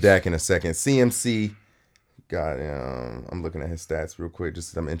We'll get to much. Dak in a second. CMC, God, I'm looking at his stats real quick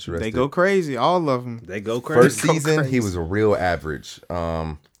just 'cause I'm interested. They go crazy, all of them. They go crazy. First Go season, crazy. he was a real average.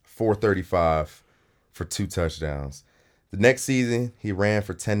 435 for 2 touchdowns. The next season, he ran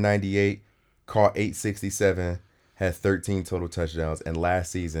for 1098, caught 867, had 13 total touchdowns. And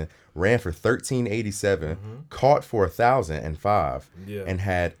last season, ran for 1387, caught for 1,005, Yeah. and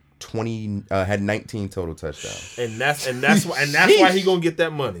had 19 total touchdowns. And that's why he gonna get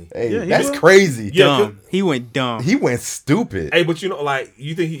that money. Hey, Yeah, he that's will. crazy. Yeah. Dumb. He went dumb. He went stupid. Hey, but you know, like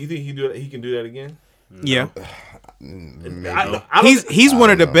you think he can do that again? Yeah, Maybe. I don't, he's one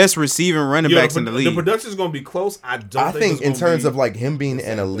of the best receiving running backs in the The league. production's gonna be close. I don't. I think it's in gonna terms be of like him being the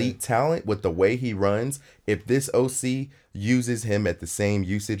an same elite talent with the way he runs, if this OC uses him at the same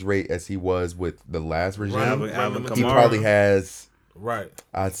usage rate as he was with the last regime, Alvin he Kamara. probably has, right.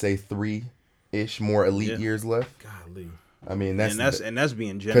 I'd say, 3-ish more elite Yeah. years left. Golly. I mean, and that's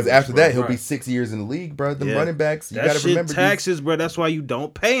being generous. because after that he'll Right. be 6 years in the league, bro. Them Yeah. running backs, you that got to shit remember. taxes, bro. That's why you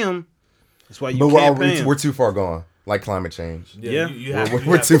don't pay him. That's why you But can't pay him. we're too far gone. Like climate change, Yeah. You have,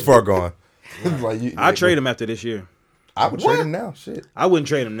 we're too far gone. Like, I trade him after this year. I would trade him now. Shit, I wouldn't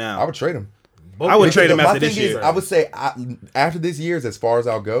trade him now. I would trade him. I would trade him My after thing this is, year. I would say after this year is as far as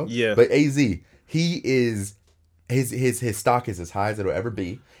I'll go. Yeah. But AZ, he is his stock is as high as it'll ever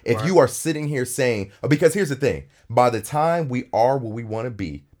be. If you are sitting here saying, because here's the thing, by the time we are where we want to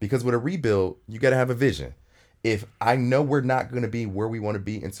be, because with a rebuild, you got to have a vision. If I know we're not going to be where we want to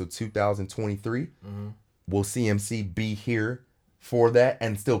be until 2023, will CMC be here for that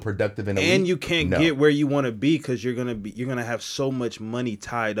and still productive in the league? And you can't No. get where you want to be because you're gonna have so much money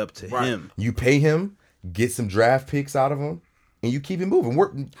tied up to Right. him. You pay him, get some draft picks out of him, and you keep it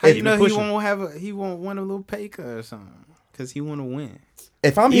moving. How you know he pushing. won't want a little pay cut or something? Because he want to win.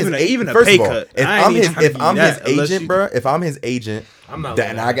 If I'm Even his a- even a first pay of all, cut. if I ain't I'm even his trying to if do I'm his that unless agent, you- bro, if I'm his agent, I'm not then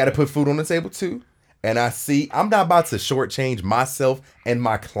letting I that got to happen. put food on the table too. And I see, I'm not about to shortchange myself and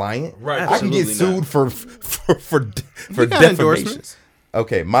my client. Right. I can get Absolutely sued for You got defamation. endorsements.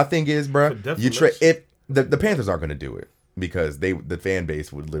 Okay, my thing is, bro, For you defamation. if the Panthers aren't going to do it because the fan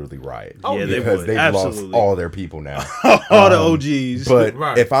base would literally riot. Oh, yeah, they because would. they've Absolutely. lost all their people now. All the OGs. But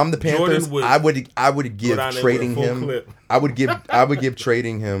Right. if I'm the Jordan Panthers, would I would give down there trading with a full him. clip. I would give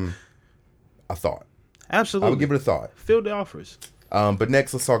trading him a thought. Absolutely. I would give it a thought. Field the offers. But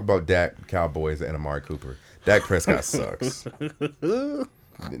next, let's talk about Dak, Cowboys, and Amari Cooper. Dak Prescott sucks.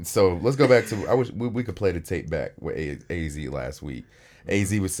 So let's go back to. I wish we could play the tape back with AZ last week.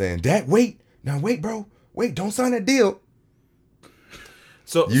 AZ was saying, "Dak, wait, bro, wait, don't sign that deal."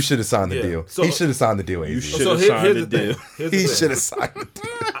 So You should have signed the Yeah. deal. So- he should have signed the deal. AZ. You should So have signed here's the the thing. deal. Here's the He thing. should have signed the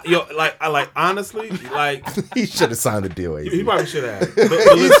deal. honestly, like He should have signed the deal. AZ. he probably should have.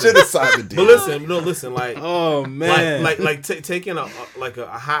 He should have signed the deal. But listen, like, Oh man. taking a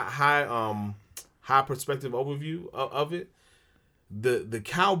high perspective overview of it. The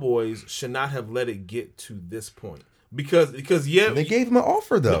Cowboys should not have let it get to this point because They gave him an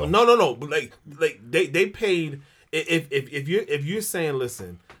offer though. no, but like they paid. If you're saying,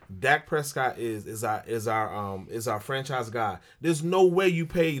 listen, Dak Prescott is our franchise guy. There's no way you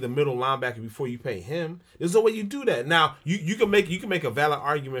pay the middle linebacker before you pay him. There's no way you do that. Now you can make a valid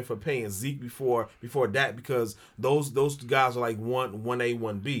argument for paying Zeke before Dak because those guys are like 1A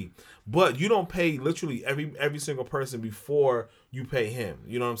 1B. But you don't pay literally every single person before you pay him.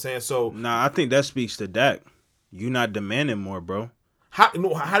 You know what I'm saying? So Nah, I think that speaks to Dak. You not demanding more, bro. how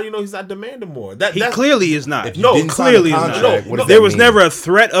do you know he's not demanding more? He clearly is not. If you didn't sign clearly the is contract, not. what does There that was mean? never a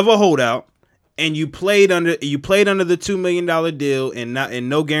threat of a holdout, and you played under the $2 million deal and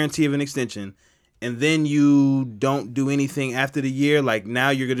no guarantee of an extension, and then you don't do anything after the year. Like now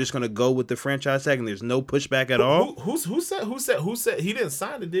you're just gonna go with the franchise tag, and there's no pushback at all. Who said he didn't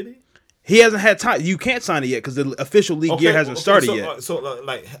sign it? Did he? He hasn't had time. You can't sign it yet because the official league year hasn't started yet.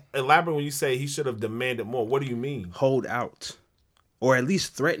 Like, elaborate when you say he should have demanded more. What do you mean? Hold out. Or at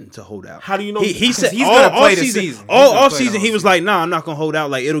least threaten to hold out. How do you know? He said he's all, gonna play all the season. season. All He's gonna off play the season, whole he was like, "Nah, I'm not gonna hold out.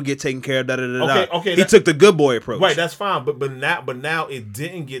 Like it'll get taken care of." Da da da da. Okay, He took the good boy approach. Right, that's fine. But now it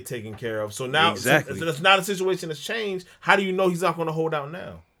didn't get taken care of. So now Exactly. so it's not a situation that's changed. How do you know he's not going to hold out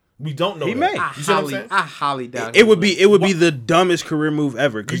now? We don't know. He that. may. You see what I'm saying? I highly doubt It would be the dumbest career move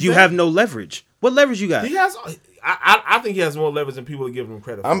ever because You you think? have no leverage. What leverage you got? He has. I think he has more leverage than people are giving him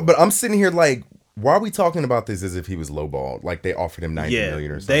credit for. But I'm sitting here like, why are we talking about this as if he was lowballed? Like they offered him $90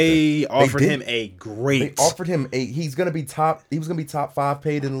 million or something. They offered did. him a great. They offered him he's gonna be top 5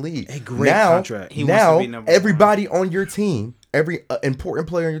 paid in the league. A great contract. He wants to be number one. Everybody on your team, every important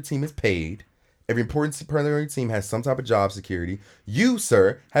player on your team is paid. Every important player on your team has some type of job security. You,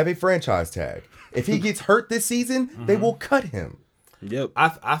 sir, have a franchise tag. If he gets hurt this season, they will cut him. Yep. I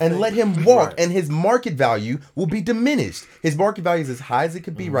And think, let him walk, right. and his market value will be diminished. His market value is as high as it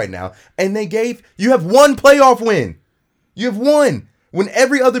could be right now. And you have one playoff win. You have one. When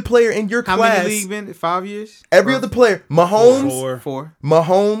every other player in your How class, many league been? 5 years? every other player, Mahomes, Four.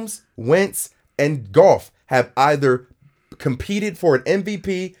 Mahomes, Wentz, and Goff have either competed for an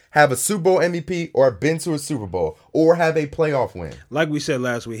MVP, have a Super Bowl MVP, or have been to a Super Bowl, or have a playoff win. Like we said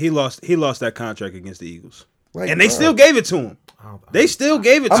last week, he lost that contract against the Eagles, Like, and they bro. still gave it to him. They still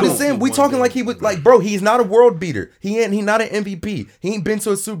gave it to I'm him. just saying, we talking like he would, like, bro, he's not a world beater. He not an MVP. He ain't been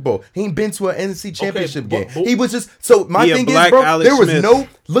to a Super Bowl. He ain't been to an NFC Championship game. He was just, so my He a thing is, black bro, Alex there was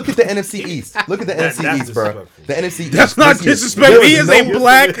Smith. look at the NFC East. Look at the NFC that's East, bro. disrespectful. The NFC East. That's not this year, disrespectful. there He was is a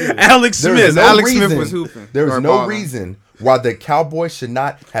black Alex there Smith. was no Alex Smith reason- was hooping. There was Or no balling. reason why the Cowboys should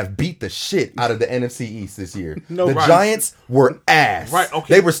not have beat the shit out of the NFC East this year. No, the right. Giants were ass. Right,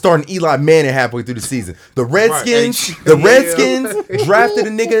 okay. They were starting Eli Manning halfway through the season. The Redskins, drafted a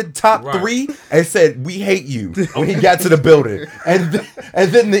nigga top Right. 3 and said, "We hate you" when he got to the building. And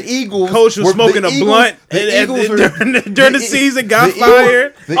then the Eagles, Coach was smoking a blunt during the season, got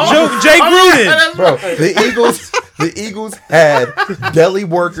fired. Jay Gruden. That's Bro, right. the Eagles had deli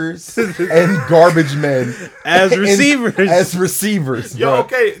workers and garbage men As receivers. As receivers, Yo, bro.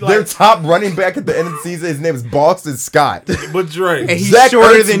 okay, like- Their top running back at the end of the season, his name is Boston Scott. But Dre, And he's Zach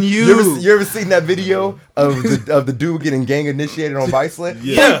shorter Ertz, than you. You ever seen that video of the dude getting gang initiated on Viceland?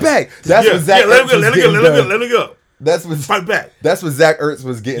 Yeah. Fight back. That's what Zach let him Ertz go, was let him go, getting let him go, done. let him go. That's what Fight back. That's what Zach Ertz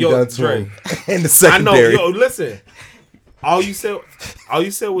was getting Yo, done to Dre. him in the I know. secondary. Yo, listen. All you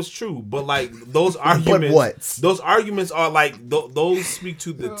said was true, but like those arguments, what? those arguments are like those speak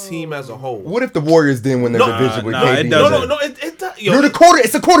to the team as a whole. What if the Warriors didn't win their division with nah, KD? it No, doesn't. no, yo, You're the quarter.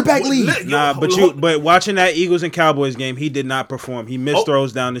 It's a quarterback league. Nah, but watching that Eagles and Cowboys game, he did not perform. He missed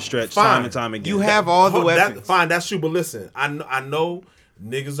throws down the stretch fine. time and time again. You have all the weapons. Fine, that's true. But listen, I know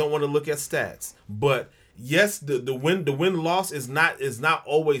niggas don't want to look at stats, but yes, the win loss is not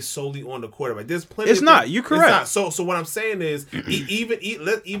always solely on the quarterback. There's plenty. It's of not. things- You're it's correct. not. So what I'm saying is,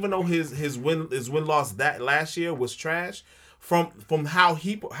 even though his win loss that last year was trash. From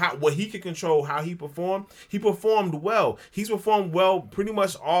what he could control, how he performed well. He's performed well pretty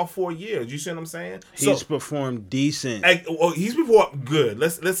much all 4 years. You see what I'm saying? He's performed decent. He's performed good.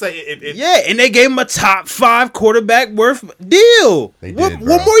 Let's say if Yeah, and they gave him a top 5 quarterback worth deal. They What did,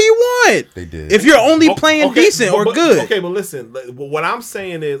 bro. more you want? They did. If you're only playing decent or but, good. Okay, but listen, what I'm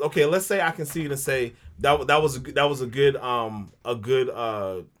saying is, okay, let's say I concede and say that was a good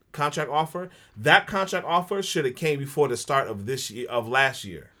contract offer. That contract offer should have came before the start of last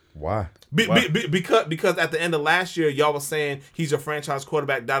year. Why? Because at the end of last year, y'all was saying he's your franchise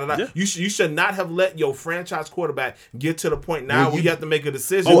quarterback. Yeah. You should not have let your franchise quarterback get to the point now where you have to make a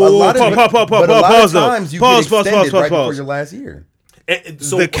decision. Oh, a lot of Pause, times you pause, get extended pause, right before pause. your last year.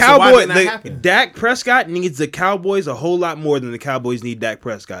 The Cowboys, Dak Prescott needs the Cowboys a whole lot more than the Cowboys need Dak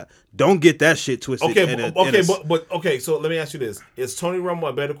Prescott. Don't get that shit twisted. Okay, so let me ask you this: is Tony Romo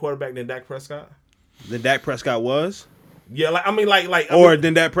a better quarterback than Dak Prescott? Than Dak Prescott was? Yeah,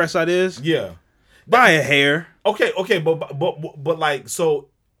 than Dak Prescott is? Yeah, by a hair. Okay, but like so.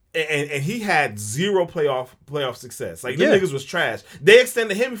 And he had zero playoff success. Like, the niggas was trash. They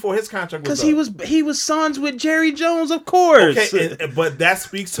extended him before his contract was up. Because he was sons with Jerry Jones, of course. Okay, but that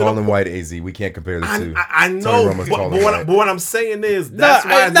speaks to tall and white AZ. We can't compare the two. I know, but what I'm saying is that's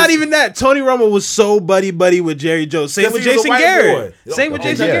why not even that. Tony Romo was so buddy with Jerry Jones. Same with Jason Garrett.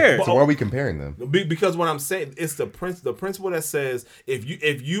 Garrett. So why are we comparing them? Because what I'm saying, it's the principle that says if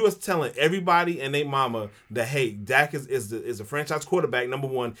you is telling everybody and their mama that, hey, Dak is a franchise quarterback, number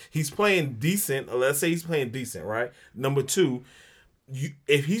one. He's playing decent. Let's say he's playing decent, right? Number two,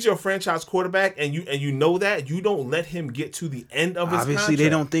 if he's your franchise quarterback and you know that, you don't let him get to the end of his contract. Obviously, they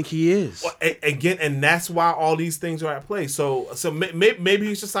don't think he is. Again, and that's why all these things are at play. So maybe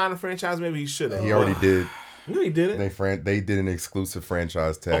he should sign a franchise. Maybe he shouldn't. He already did. No, he didn't. They did an exclusive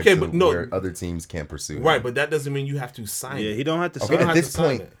franchise tag. Okay, but no, where other teams can't pursue. Right, but that doesn't mean you have to sign it. Yeah, he don't have to sign it. At this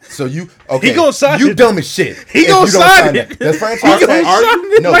point, so he gonna sign you it. Dumb as shit. He gonna sign it. The franchise tag.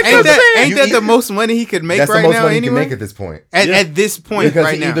 No, ain't that the most money he could make right now? That's the most money anyway? he can make at this point. At this point, because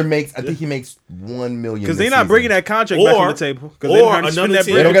right he now, either makes. I think he makes $1 million. Because they're not bringing that contract back on the table. Or another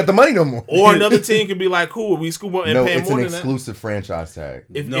team, they don't got the money no more. Or another team can be like, cool, we scoop up and pay more than that. No, it's an exclusive franchise tag.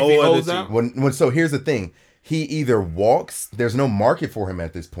 If he holds out. So here's the thing. He either walks, there's no market for him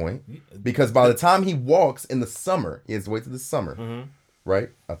at this point, because by the time he walks in the summer, he has to wait till the summer, right?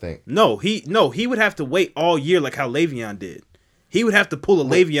 I think. No, he would have to wait all year like how Le'Veon did. He would have to pull a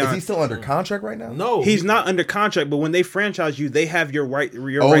Le'Veon. Is he still under contract right now? No, he's not under contract. But when they franchise you, they have your right.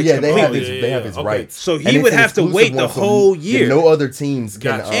 They have his rights. So he would have to wait the whole year. No other teams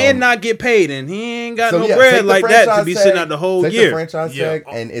can and not get paid, and he ain't got no bread like that to be sitting out the whole year. The franchise tag,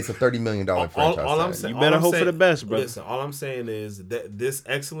 and it's a $30 million franchise tag. You better hope for the best, bro. Listen, all I'm saying is that the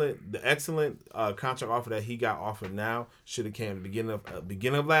excellent contract offer that he got offered now should have came at the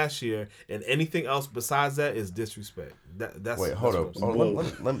beginning of last year, and anything else besides that is disrespect. That's wait. Hold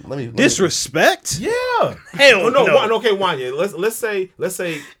up. Let me disrespect? Yeah. Hell no. Okay, Wanya. Let's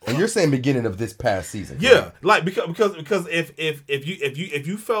say. And you're saying beginning of this past season. Yeah, right? Like because if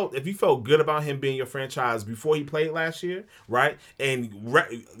you felt good about him being your franchise before he played last year, right? And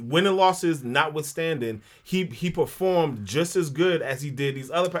winning losses notwithstanding, he performed just as good as he did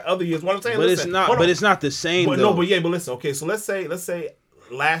these other years. What I'm saying, it's not the same. But listen. Okay, so let's say.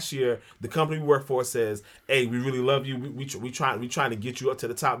 Last year, the company we work for says, "Hey, we really love you. We trying to get you up to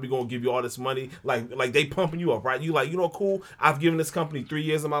the top. We gonna give you all this money. Like they pumping you up, right? You cool. I've given this company 3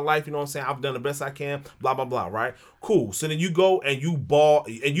 years of my life. You know what I'm saying? I've done the best I can. Blah blah blah. Right? Cool. So then you go and you ball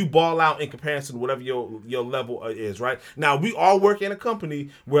out in comparison to whatever your level is. Right? Now we all work in a company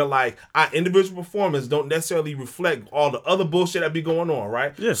where like our individual performance don't necessarily reflect all the other bullshit that be going on.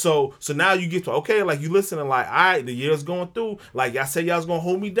 Right? Yeah. So now you get to like you listening like, all right, the year's going through. Like I said, y'all's gonna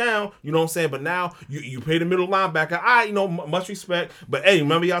hold me down, you know what I'm saying? But now you pay the middle linebacker. Much respect. But hey,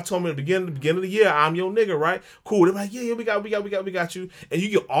 remember y'all told me at the beginning of the year, I'm your nigga, right? Cool. They're like, yeah, we got you. And you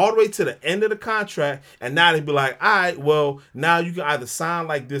get all the way to the end of the contract, and now they be like, all right, well, now you can either sign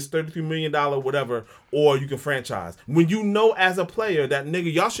like this $33 million whatever, or you can franchise. When you know as a player that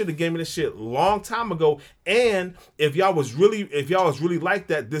nigga, y'all should have gave me this shit long time ago. And if y'all was really like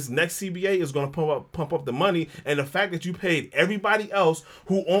that, this next CBA is gonna pump up the money. And the fact that you paid everybody else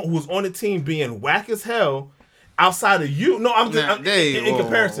who was on the team being whack as hell outside of you. No, I'm just in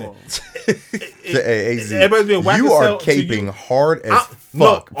comparison. Hey, AZ, everybody's being whack you as are hell caping hard as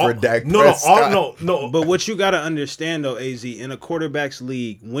fuck for Dak Prescott. No. But what you got to understand though, AZ, in a quarterback's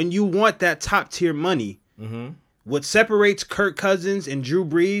league, when you want that top tier money, what separates Kirk Cousins and Drew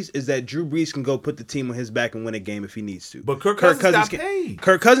Brees is that Drew Brees can go put the team on his back and win a game if he needs to. But Kirk Cousins got paid.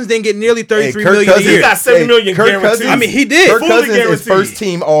 Kirk Cousins didn't get nearly $33 million a year. He got $7 million guaranteed. I mean, he did. Kirk Cousins is first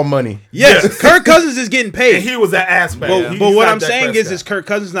team all money. Yes, Kirk Cousins is getting paid. And he was that aspect. But what I'm saying is Kirk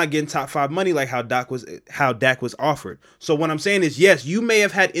Cousins not getting top 5 money like how Dak was offered. So what I'm saying is, yes, you may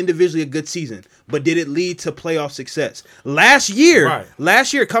have had individually a good season, but did it lead to playoff success? Last year,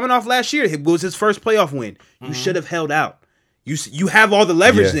 coming off last year, it was his first playoff win. You should have held out. You have all the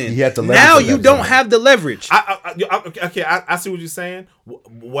leverage Yeah, then. he had the leverage now at you that don't point. have the leverage. I see what you're saying.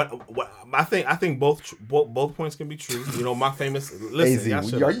 What I think both points can be true. You know, my famous listen.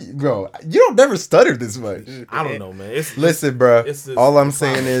 AZ, bro, you don't never stutter this much. I don't know, man. Listen, bro. it's All I'm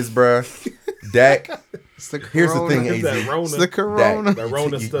saying is, bro, Dak. It's the Here's the corona. thing, It's that AZ. Rona. It's the corona. That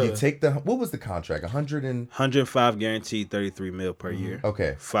Rona You stutter. take the what was the contract? 100 and 105 guaranteed, 33 mil per year.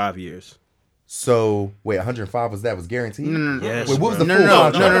 okay. 5 years. So wait, 105 was guaranteed? No. Yes, Wait, what was the bro. full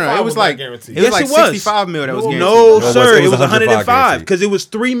No. contract? It was like guaranteed. it was Yes, like it was. 65 mil that was guaranteed. No, No, sir. it It was was 105 guaranteed. because it was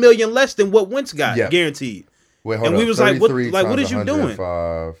 $3 million less than what Wentz got Yeah. guaranteed. Wait, hold And up. we was like, what- 33 like, what times is you doing?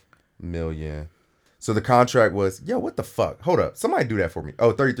 105 million. So the contract was, yo, what the fuck? Hold up. Somebody do that for me.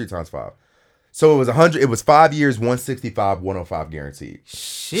 Oh, 33 times 5. So it was 100. It was 5 years, 165, 105 guaranteed.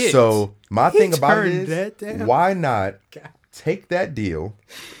 Shit. So my thing about it turned that is, down. why not take that deal?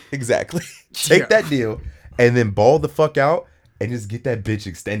 Exactly. Take that deal and then ball the fuck out and just get that bitch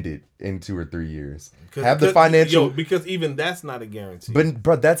extended in 2 or 3 years. Have the financial. because even that's not a guarantee. But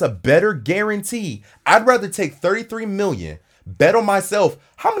bro, that's a better guarantee. I'd rather take 33 million, bet on myself.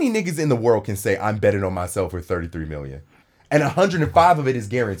 How many niggas in the world can say I'm betting on myself with 33 million? And 105 of it is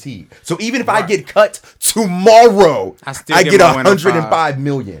guaranteed. So even if I get cut tomorrow, I get my 105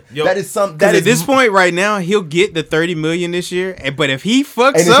 million. Yo, that is something. Because That at this point right now, he'll get the 30 million this year. But if he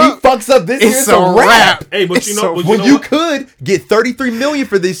fucks and if up, he fucks up this year, it's a wrap. Hey, but you know, So but When know you what? could get 33 million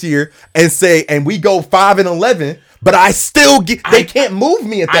for this year and say, and we go 5-11, but I still get. They can't move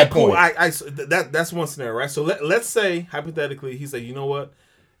me at that point. That's one scenario, right? So let's say hypothetically, he said, you know what,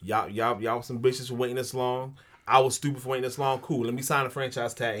 y'all some bitches for waiting this long. I was stupid for waiting this long. Cool, let me sign a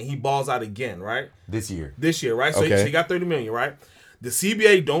franchise tag, and he balls out again, right? This year. Right? So, Okay. so he got 30 million, right? The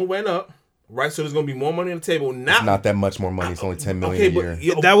CBA don't went up, right? So there's gonna be more money on the table now. It's not that much more money. It's only 10 million a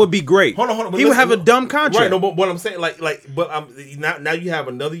year. That would be great. Hold on. but He would listen, have a dumb contract. Right, no, but what I'm saying, but now you have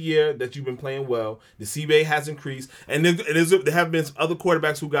another year that you've been playing well. The CBA has increased, and there have been other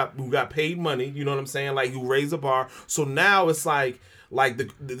quarterbacks who got paid money. You know what I'm saying? Like who raised the bar. So now it's like the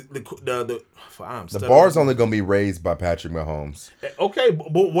bar's only going to be raised by Patrick Mahomes. okay.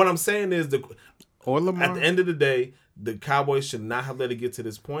 But what I'm saying is or Lamar. at the end of the day, the Cowboys should not have let it get to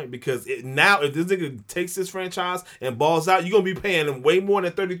this point because now if this nigga takes this franchise and balls out, you're gonna be paying him way more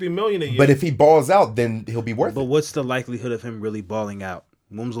than $33 million a year. But if he balls out, then he'll be worth But it. what's the likelihood of him really balling out?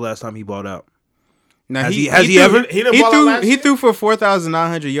 When was the last time he balled out? Now Has he threw- ever? He didn't ball out last He year? threw for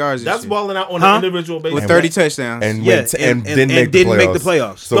 4,900 yards. That's this year. balling out on Huh? an individual basis. with 30 touchdowns. And Yeah, went and didn't make didn't make the the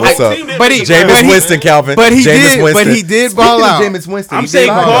playoffs. So The what's whole up? team didn't But make he- the Jameis playoffs. Winston, Calvin. but he Jameis did- Winston. but he did Speaking ball of out. Jameis Winston, I'm he saying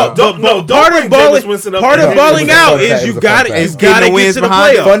did ball out. don't part bring of balling, Jameis Winston up part in of here. balling It was a out fun fact. is It you was a got fun to fact. Getting the get wins to the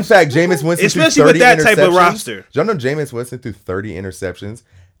behind it. playoffs. Fun fact: Jameis Winston, Especially threw 30 with that type of interceptions. roster. Do you know Jameis Winston threw 30 interceptions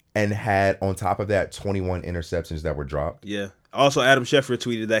and had on top of that 21 interceptions that were dropped? Yeah. Also, Adam Schefter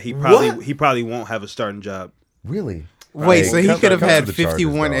tweeted that he What? probably won't have a starting job. Really? Wait, Hey, so he come- could have come to had the Chargers,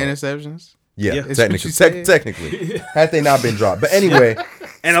 51 dog. interceptions? Yeah, Yeah. That's what technically, you said. technically, had they not been dropped. But anyway,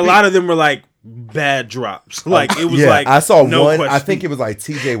 And a lot of them were like bad drops. Like it was yeah, like I saw no one. I question. think it was like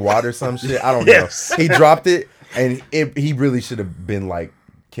T.J. Watt or some shit. I don't Yes. know. He dropped it, and he really should have been like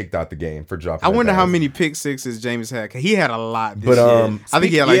kicked out the game for dropping. I that wonder how pass. many pick sixes Jameis had. 'Cause he had a lot this But, year. I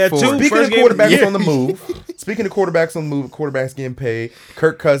think he had like yeah, 4. two. Speaking First of game- quarterbacks yeah. on the move, quarterbacks getting paid.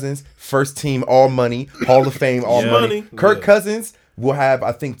 Kirk Cousins, first team All Money, Hall of Fame All Yeah. Money. Money. Kirk Yeah. Cousins will have,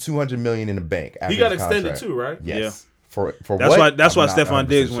 I think, $200 million in the bank. After He got his extended contract. too, right? Yes. For That's what? why I'm not Stephon 100%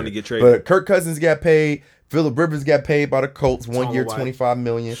 Diggs sure. wanted to get traded. But Kirk Cousins got paid. Phillip Rivers got paid by the Colts 1 Tall year, and white. $25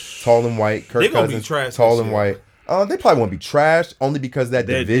 million. Tall and white. Kirk They gonna be Cousins, trash tall this and year. white. They probably won't be trashed only because that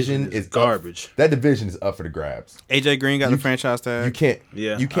division is garbage. That division is up for the grabs. AJ Green got the franchise tag. You can't.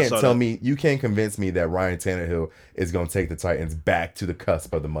 Yeah, You I can't saw tell that. me. You can't convince me that Ryan Tannehill is going to take the Titans back to the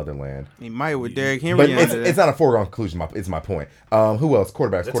cusp of the motherland. He might with Derrick Henry. But it's not a foregone conclusion. It's my point. Who else?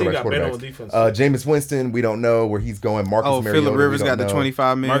 Quarterbacks. That team got better on defense. Jameis Winston. We don't know where he's going. Marcus Mariota. Phillip Rivers we got don't the know.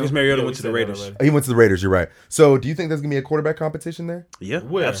 25 million. Marcus Mariota Yeah, went we to the said that Raiders. already. He went to the Raiders. You're right. So, do you think there's going to be a quarterback competition there? Yeah,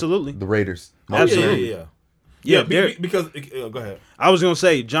 Where? absolutely. The Raiders. Absolutely. Yeah. Yeah, because go ahead. I was gonna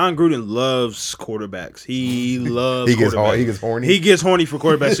say John Gruden loves quarterbacks. He loves. He gets quarterbacks. he gets horny. He gets horny for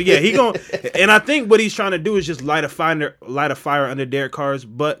quarterbacks. So yeah, he going and I think what he's trying to do is just light a fire under Derek Carr's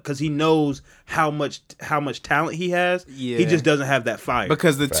butt because he knows how much talent he has. Yeah. He just doesn't have that fire.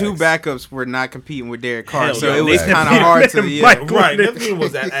 because the two Facts. backups were not competing with Derek Carr, Hell so no. it was Nathan kind of hard to. Yeah. Mike- Right, nothing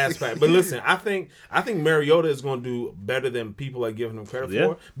was that aspect. But listen, I think Mariota is going to do better than people are giving him credit Yeah.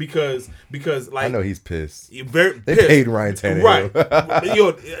 for because I like know he's pissed. very They pissed. paid Ryan Tannehill. Right,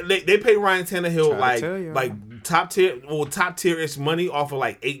 Yo, they pay Ryan Tannehill Try to tell you. like top tier-ish money off of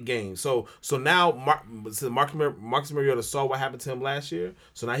like 8 games. So now Marcus Mariota saw what happened to him last year.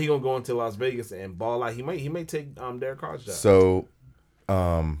 So now he gonna go into Las Vegas and ball out. He may take Derek Carr's job. So,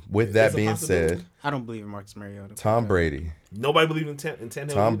 with that a being possibility? said, I don't believe in Marcus Mariota. Tom Brady. Nobody believed in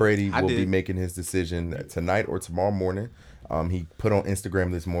Tannehill. Tom Brady I will be did. making his decision tonight or tomorrow morning. He put on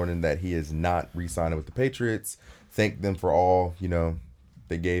Instagram this morning that he is not re-signing with the Patriots. Thanked them for all,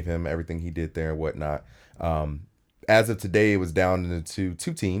 they gave him everything he did there and whatnot. As of today, it was down into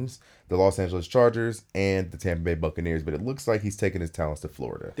two teams, the Los Angeles Chargers and the Tampa Bay Buccaneers. But it looks like he's taking his talents to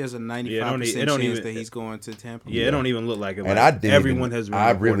Florida. There's a 95% it don't chance even- that he's going to Tampa. Yeah, it don't even look like it. And like I didn't everyone even, has been.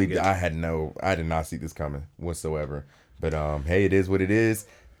 I reporting it. I did not see this coming whatsoever. But hey, it is what it is.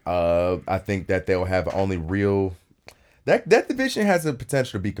 I think that they'll have only real. That division has the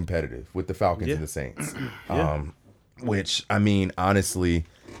potential to be competitive with the Falcons Yeah. and the Saints. Yeah. Which I mean, honestly,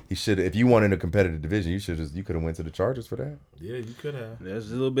 he should. If you wanted a competitive division, you could have went to the Chargers for that. Yeah, you could have. That's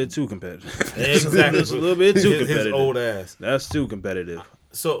a little bit too competitive. Exactly. It's a little bit too His competitive. old ass. That's too competitive.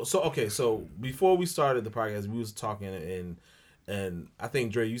 So okay. So before we started the podcast, we was talking and I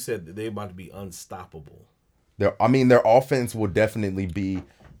think Dre, you said that they about to be unstoppable. Their offense will definitely be.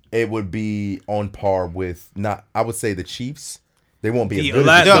 It would be on par with I would say the Chiefs. They won't be as The good.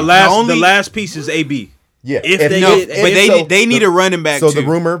 The, as la- the the Chiefs. last, the last piece is AB. Yeah, if they No, get- but if they need a running back So too. the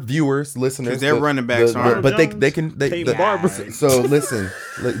rumor, viewers, listeners, 'Cause their running backs aren't. but they Jones, can Peyton Barber. So listen,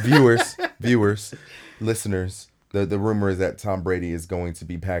 viewers, listeners. The rumor is that Tom Brady is going to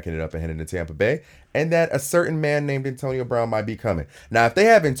be packing it up and heading to Tampa Bay, and that a certain man named Antonio Brown might be coming. Now, if they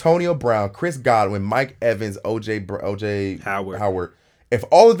have Antonio Brown, Chris Godwin, Mike Evans, OJ Howard, if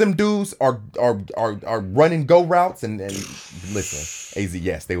all of them dudes are running go routes and listen, AZ,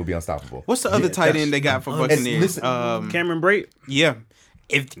 yes, they will be unstoppable. What's the other tight that's- end they got for and Buccaneers? listen- Cameron Brate. Yeah,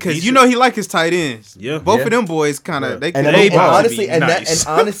 because Decent. you know he like his tight ends. Yeah. both Yeah. of them boys kind of they. And, could they and about to honestly, be and nice.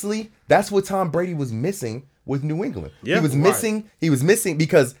 honestly, that's what Tom Brady was missing with New England. Yeah, he was right. missing. He was missing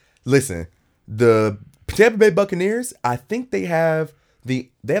because listen, the Tampa Bay Buccaneers. I think they have the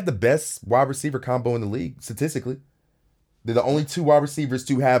best wide receiver combo in the league statistically. They're the only two wide receivers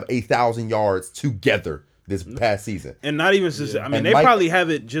to have 1,000 yards together this past season. And not even since I mean And they Mike- probably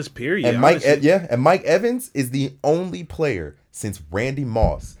have it just period. And honestly. Mike Evans is the only player since Randy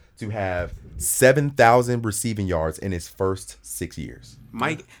Moss to have 7,000 receiving yards in his first 6 years.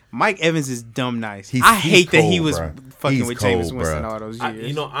 Mike Evans is dumb nice. He's I hate that he cold, was bruh. fucking He's with cold, Jameis Winston bruh. all those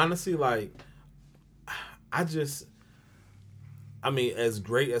years. Honestly, like I mean, as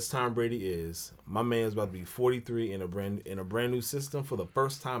great as Tom Brady is, my man's about to be 43 in a brand new system for the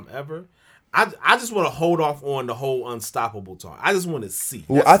first time ever. I just want to hold off on the whole unstoppable talk. I just want to see.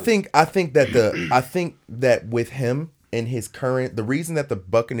 Well, That's I think that with him and his current, the reason that the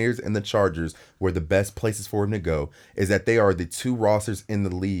Buccaneers and the Chargers were the best places for him to go is that they are the two rosters in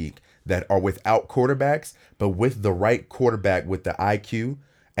the league that are without quarterbacks, but with the right quarterback with the IQ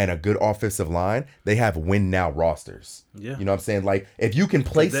and a good offensive line, they have win now rosters. Yeah. You know what I'm saying? Like if you can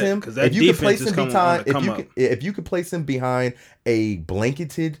place that- him, 'cause that if you can defense place is him coming behind, on the come up. if you could place him behind a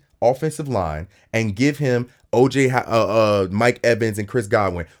blanketed offensive line and give him Mike Evans and Chris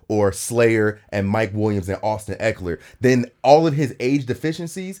Godwin, or Slayer and Mike Williams and Austin Eckler, then all of his age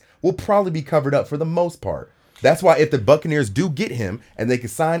deficiencies will probably be covered up for the most part. That's why if the Buccaneers do get him and they can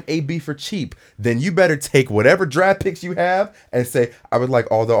sign AB for cheap, then you better take whatever draft picks you have and say, I would like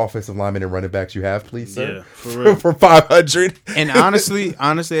all the offensive linemen and running backs you have, please, sir. Yeah, for real. For 500. And honestly,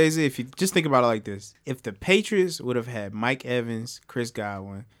 AZ, if you just think about it like this, if the Patriots would have had Mike Evans, Chris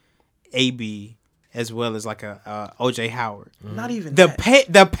Godwin, AB, as well as like a OJ Howard, Not even the that.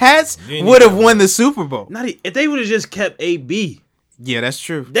 the Pats ain't would have even- won the Super Bowl. If they would have just kept AB, Yeah, that's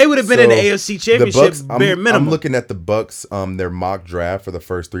true. they would have been in the So, AFC Championship bare minimum. I'm looking at the Bucks, their mock draft for the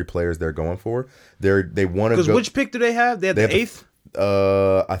first three players they're going for. They want to Because go. which pick do they have? They have they the have the-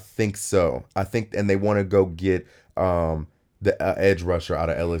 eighth. I think so. And they want to go get the edge rusher out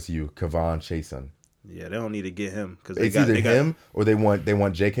of LSU, Kevon Chason. Yeah, they don't need to get him because It's either him or they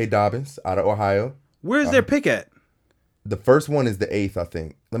want J.K. Dobbins out of Ohio. Where's their pick at? The first one is the 8th, I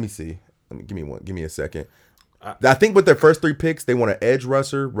think. Let me see. Give me a second. I think with their first three picks, they want an edge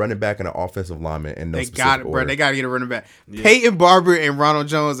rusher, running back, and an offensive lineman. And no They specific got it, bro. order. They got to get a running back. Peyton Barber and Ronald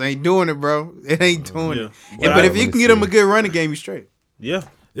Jones ain't doing it, bro. It ain't doing Yeah. it. Well, But if let you me can get them see. a good running game, you straight. Yeah,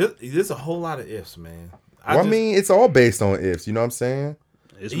 There's a whole lot of ifs, man. I mean, it's all based on ifs. You know what I'm saying?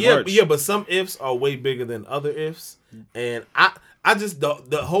 it's Yeah, March. but some ifs are way bigger than other ifs, and I just the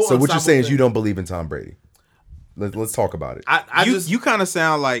whole. So what you're saying is thing- you don't believe in Tom Brady. Let's talk about it. I just You kind of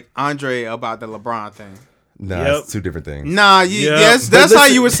sound like Andre about the LeBron thing. Nah, Yep. it's two different things. Nah, Yeah. yes, But that's how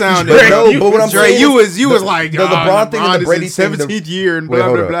listen, you was sounding. but no, but what I'm Dre, saying you is was like the LeBron thing and the Brady thing. 17th year and Wait, blah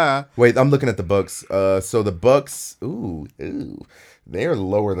hold blah up. blah. Wait, I'm looking at the Bucks. So the Bucks, they're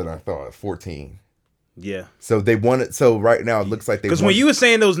lower than I thought. 14. Yeah. So they wanted. So right now it looks like they. Because when you were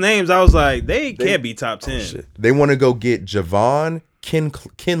saying those names, I was like, they can't be top 10. They want to go get Javon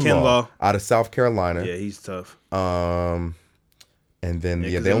Kinlaw out of South Carolina. Yeah, he's tough. And then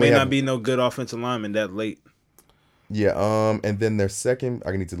Yeah, they there only may have not be no good offensive lineman that late. and then their second.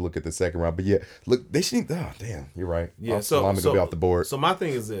 I need to look at the second round, but yeah, look, they should. Oh damn, you're right. Yeah, lineman gonna be off the board. So my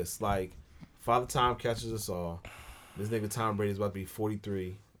thing is this: like, Father Time catches us all. This nigga Tom Brady is about to be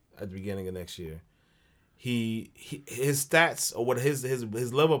 43 at the beginning of next year. His stats or what his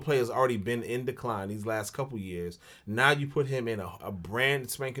level of play has already been in decline these last couple years. Now you put him in a brand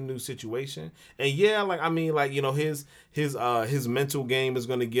spanking new situation, and yeah, like I mean, like you know his mental game is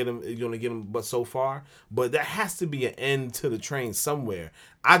gonna get him, but so far, but there has to be an end to the train somewhere.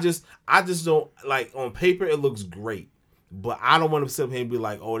 I just don't like on paper it looks great. But I don't want to sit up here and be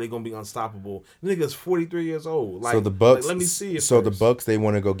like, "Oh, they're gonna be unstoppable." Nigga's 43 years old. Like, So the Bucks. let me see it. So first. the Bucks, they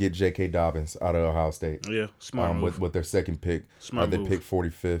want to go get J.K. Dobbins out of Ohio State. Yeah, smart move. With their second pick. Smart They move. picked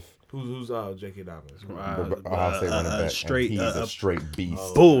 45th. Who's J.K. Dobbins? Ohio State running back. straight, and he's a straight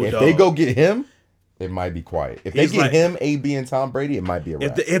beast. bulldog. If they go get him, it might be quiet. If they He's get like- him, AB, and Tom Brady, it might be a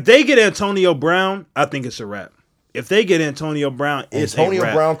wrap. If they get Antonio Brown, I think it's a wrap. If they get Antonio Brown, it's Antonio a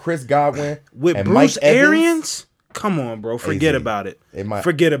wrap. Brown, Chris Godwin, With and Bruce Mike Evans, Arians, come on, bro. Forget AZ. about it. It might-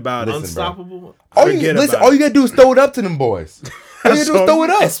 Forget about Listen, it. Unstoppable. All Forget you about gotta do is throw it up to them boys. All you gotta do is throw it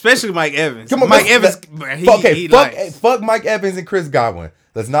up. Especially Mike Evans. Come on, Mike let's- Evans. Fuck Mike Evans and Chris Godwin.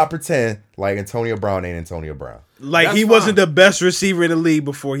 Let's not pretend like Antonio Brown ain't Antonio Brown. Like That's he fine. wasn't the best receiver in the league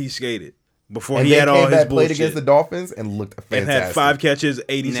before he skated. Before And he then had all came his back, played bullshit. against the Dolphins and looked fantastic. and had 5 catches,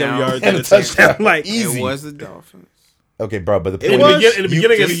 87 Now- yards, And and a a touchdown. touchdown. Like, Easy. It was the Dolphins. Okay, bro, but the It point was- is, in the you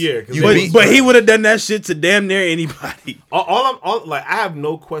beginning of the just- year. 'Cause you they- beat- but he would have done that shit to damn near anybody. all like I have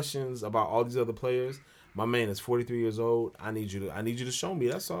no questions about all these other players. My man is 43 years old. I need you to show me.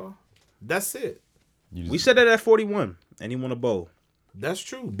 That's all. That's it. We said that at 41, and he won a bowl. That's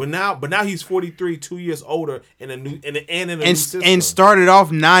true. But now he's 43, 2 years older in a new new system. And started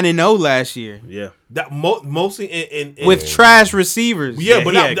off 9-0 last year Yeah. that mostly in with trash receivers. yeah,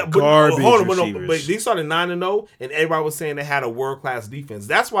 but he not had but, garbage hold on, receivers. but they started 9-0, and everybody was saying they had a world class defense.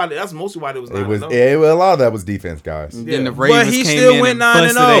 That's mostly why they was 9-0. It was a lot of that was defense, guys. Then the Yeah. Ravens But he came still in went and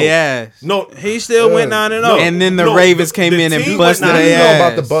 9-0. busted their ass. No, He still went 9-0. And then the No, Ravens the- came the in and team busted went How do you 9-0. their know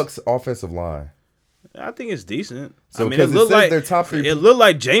ass. about the Bucks offensive line? I think it's decent. So, I mean, because it looked says like their top 3 It looked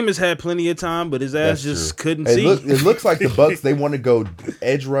like Jameis had plenty of time, but his ass That's just true. couldn't It see. it looks like the Bucks, they want to go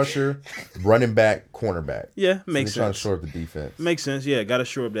edge rusher, running back, cornerback. Yeah, So makes they're trying to sense. shore up the defense. Makes sense. Yeah, got to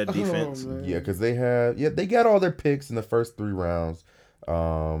shore up that defense. Yeah, because they got all their picks in the first 3 rounds.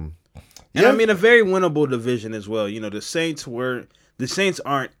 And I mean, a very winnable division as well. You know, the Saints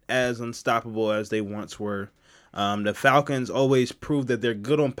aren't as unstoppable as they once were. The Falcons always prove that they're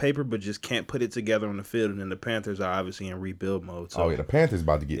good on paper, but just can't put it together on the field. And then the Panthers are obviously in rebuild mode. So oh yeah, the Panthers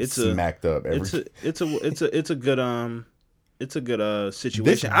about to get smacked up. it's a good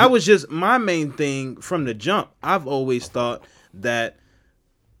situation. My main thing from the jump, I've always thought that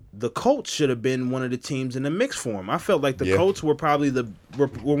the Colts should have been one of the teams in the mix for him. I felt like the Colts were probably were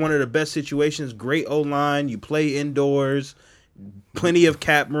one of the best situations. Great O-line, you play indoors, plenty of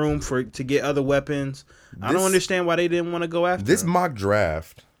cap room to get other weapons. I don't understand why they didn't want to go after this him. mock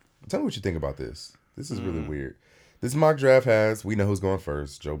draft. Tell me what you think about this. This is really weird. This mock draft we know who's going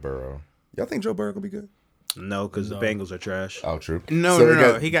first. Joe Burrow. Y'all think Joe Burrow gonna be good? No, because the Bengals are trash. Oh, true.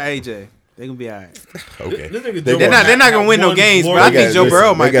 No. He got AJ. They gonna be all right. Okay. This nigga They Joe got- Burrow They're not gonna win no one games, more but I than- think Joe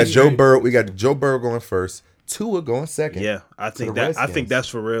Burrow might We got be Joe great. Burrow. We got Joe Burrow going first. Tua going second. Yeah, I think the I Redskins. think that's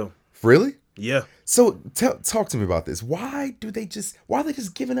for real. Really? Yeah. So talk to me about this. Why are they just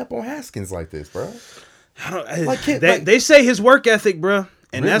giving up on Haskins like this, bro? They say his work ethic, bro,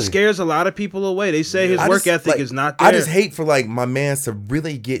 and that Really? scares a lot of people away. They say his I work just, ethic is not there. I just hate for my mans to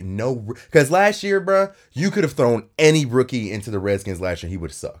really get because last year, bro, you could have thrown any rookie into the Redskins last year, he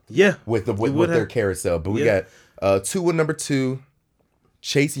would have sucked. Yeah, with he would their have. carousel. But we Yeah. got Tua number 2,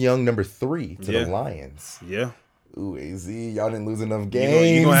 Chase Young number 3 to Yeah. the Lions. Yeah, Ooh, AZ, y'all didn't lose enough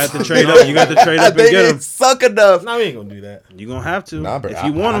games. you're gonna have to trade up. You got to trade up and They get didn't him. suck enough. No, we ain't gonna do that. You're gonna have to Nah, bro, if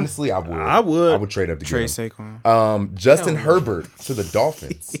you want him. honestly, I would. I would. I would trade up to Trade get him. Saquon. Justin Herbert to the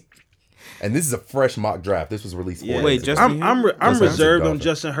Dolphins. And this is a fresh mock draft. This was released 4 Wait, days ago. Justin I'm Justin reserved on Dolphins.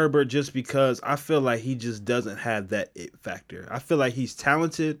 Justin Herbert just because I feel like he just doesn't have that it factor. I feel like he's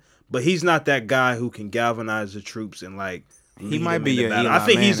talented, but he's not that guy who can galvanize the troops and lead might them be into your battle. Eli I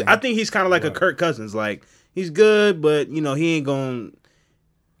think Manning. he's kind of like a Kirk Cousins. Like he's good, but you know he ain't gonna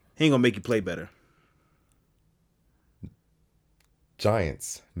make you play better.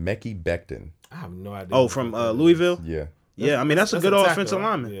 Giants, Mekhi Becton. I have no idea. Oh, from Louisville. Yeah. I mean that's a good a tackle, offensive right?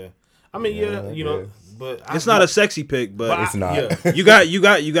 lineman. Yeah, I mean, you know, but It's not a sexy pick, but It's not. Yeah. you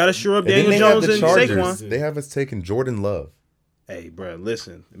got to shore up And then Daniel they have Jones the and Chargers. Saquon. They have us taking Jordan Love. Hey, bro,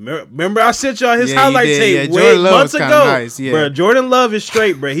 listen. Remember I sent y'all his Yeah, you highlight did. tape Yeah, way Jordan Love months was ago. kinda nice, yeah. Bro, Jordan Love is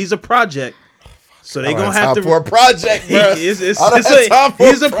straight, bro. He's a project. So they gonna have to. for a project, bro. He's a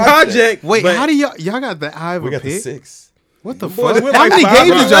project. project. Wait, but how do y'all got the eye of We a got the pick? 6. What the boys fuck? went How like many 5 games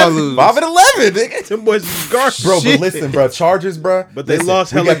and did y'all 11. lose? 5 and 11, nigga. them boys is garbage. Bro, but listen, bro, Chargers, bro. But they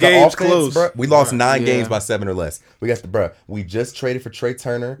lost hella we got the games offense, close. Bro. We lost 9 Yeah. games by 7 or less. We got the bro. We just traded for Trey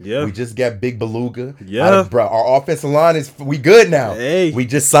Turner. Yeah. We just got Big Beluga. Yeah. Bro, our offensive line is we good now. Hey. We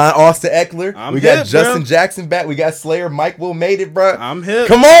just signed Austin Eckler. I'm we got hip, Justin bro. Jackson back. We got Slayer. Mike Will made it, bro. I'm hip.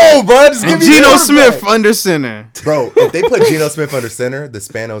 Come on, bro. Just give And me Geno the Smith quarterback. under center. Bro, if they put Geno Smith under center, the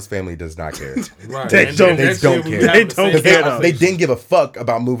Spanos family does not care. Right. They And don't- next they year don't we care. have They the don't same care, conversation. They didn't give a fuck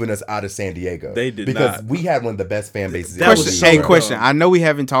about moving us out of San Diego. They did because not. we had one of the best fan bases. That in was the so league, Hey, bro. question. I know we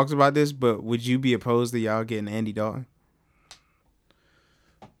haven't talked about this, but would you be opposed to y'all getting Andy Dalton?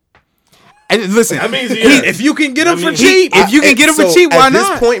 And listen, That means If you can get him for mean, cheap, if you can get him for cheap, why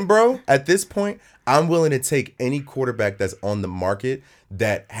not? At this point, bro, at this point, I'm willing to take any quarterback that's on the market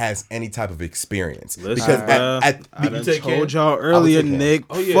that has any type of experience. Listen, because bruh, at I done take told him. y'all earlier, take him. Nick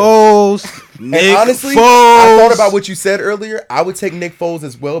Oh, yeah. Foles. Nick and honestly, Foles. I thought about what you said earlier. I would take Nick Foles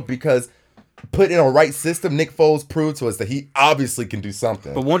as well because put in a right system, Nick Foles proved to us that he obviously can do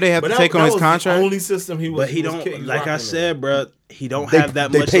something. but won't they have But to that- take on that his was the contract? only system he was. But he was don't. kicking, Like I rocking said, bro, he don't they, have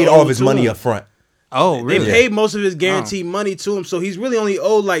that they much. paid to all owe of his to money him. up front. Oh, They really? paid most of his guaranteed money to him, so he's really only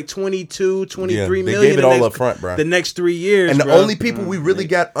owed like 22, 23 Yeah, they million gave it the all next- up front, bro. The next 3 years, And the bro. only people we really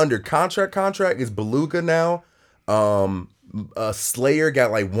got under contract is Beluga now. Slayer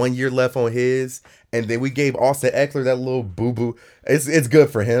got like 1 year left on his, and then we gave Austin Eckler that little boo boo. It's good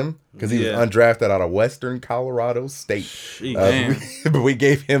for him because he Yeah. was undrafted out of Western Colorado State. Damn. But we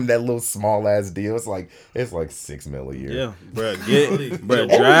gave him that little small ass deal. It's like $6 million a year. Yeah, bro, bro,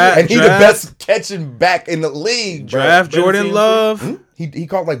 Oh, draft, And he the draft, best catching back in the league. Bro. draft Better Jordan team, Love, He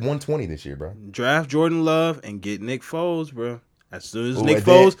caught like 120 this year, bro. draft Jordan Love, and get Nick Foles, bro. As soon as Ooh, Nick and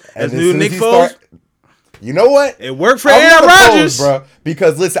then- Foles, and as then soon as soon Nick he Foles, start- you know what? it worked for I'm Aaron not Rodgers, opposed, bro.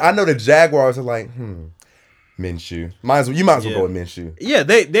 Because listen, I know the Jaguars are like, Minshew. You might as well Yeah. go with Minshew. Yeah,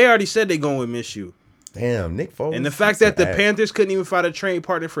 they already said they going with Minshew. Damn, Nick Foles. And the fact that the Panthers couldn't even find a trade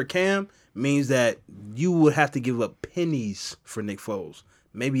partner for Cam means that you would have to give up pennies for Nick Foles.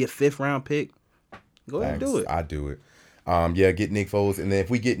 Maybe a 5th round pick. Go ahead and do it. I do it. Yeah, get Nick Foles, and then if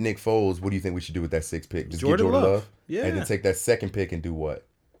we get Nick Foles, what do you think we should do with that 6th pick? Just Jordan get Jordan Love. Love, Yeah. and then take that 2nd pick and do what?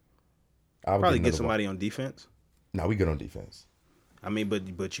 I would Probably another get somebody on defense. one. No, we good on defense. I mean, but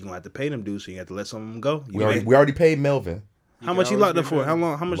you're gonna have to pay them dudes, so you have to let some of them go. You We already paid Melvin how much he locked up for? How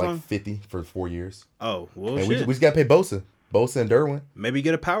long? How much like long? 50 for 4 years, Oh, well, and we shit. just got to pay Bosa and Derwin. Maybe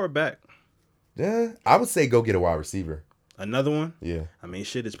get a power back. Yeah, I would say go get a wide receiver. Another one. Yeah, I mean,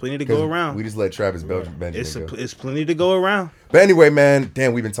 shit, it's plenty to 'Cause go around. We just let Travis Benjamin It's go. it's plenty to go around. But anyway, man,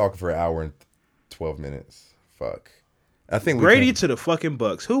 damn, we've been talking for an hour and 12 minutes. Fuck. I think we Brady can- to the fucking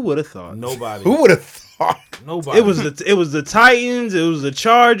Bucks. Who would have thought? Nobody. Who would have thought? Nobody. It was the Titans. It was the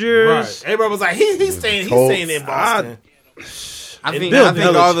Chargers. right. Everybody was like, he's staying Colts. in Boston. I think Bill I think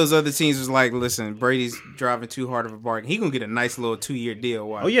Belichick. all those other teams was like, listen, Brady's driving too hard of a bargain. He gonna get a nice little 2-year deal.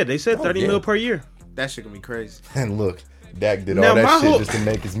 Wow. Oh yeah, they said 30 yeah. mil per year. That shit gonna be crazy. And look, Dak did Now, all my that shit whole- just to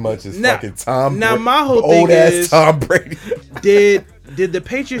make as much as Now- fucking Tom. now, my whole old thing ass is- Tom Brady. Did the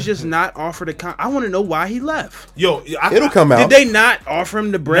Patriots just not offer the? I want to know why he left. Yo, It'll come out. Did they not offer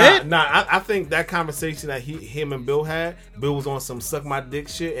him the bread? I think that conversation that him and Bill had, Bill was on some suck my dick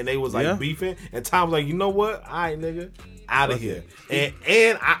shit, and they was like Yeah. beefing, and Tom was like, you know what, all right, nigga, out of here. And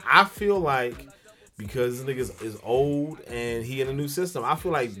I feel like because this nigga is old and he in a new system, I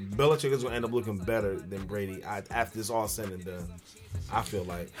feel like Belichick is gonna end up looking better than Brady after this all said and done. I feel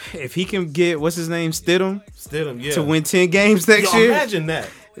like If he can get what's his name, Stidham, Stidham, yeah, to win 10 games next Yo, year, imagine that.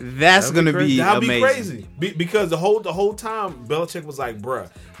 that's gonna be That'd amazing. be crazy because the whole time Belichick was like, bruh,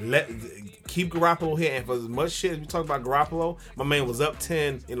 keep Garoppolo here, and for as much shit as we talk about Garoppolo, my man was up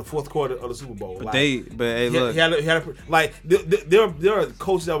 10 in the 4th quarter of the Super Bowl. But hey, look, he had like there are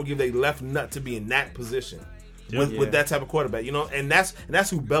coaches that would give their left nut to be in that position with that type of quarterback, you know, and that's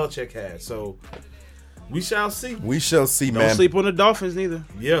who Belichick had. So we shall see. We shall see, Don't man. sleep on the Dolphins neither.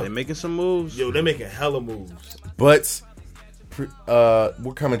 Yeah. They're making some moves. Yo, they're making hella moves, But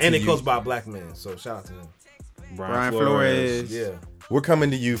we're coming to and they you. coached by a black man. So shout out to him. Brian Flores. Yeah. we're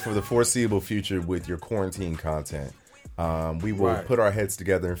coming to you for the foreseeable future with your quarantine content. We will put our heads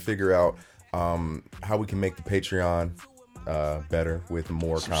together and figure out how we can make the Patreon better with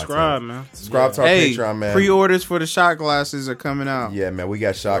more content. Subscribe to our Patreon, man. Pre-orders for the shot glasses are coming out. Yeah, man. We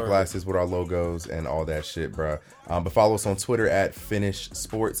got shot glasses with our logos and all that shit, bro. But follow us on Twitter at Finish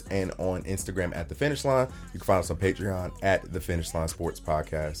Sports and on Instagram at The Finish Line. You can find us on Patreon at The Finish Line Sports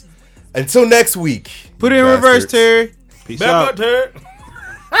Podcast. Until next week. Put it in reverse, Terry. Peace out. Terry.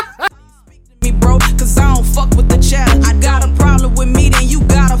 Me bro, cause I don't fuck with the chatter. I got a problem with me, then you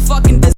got a fucking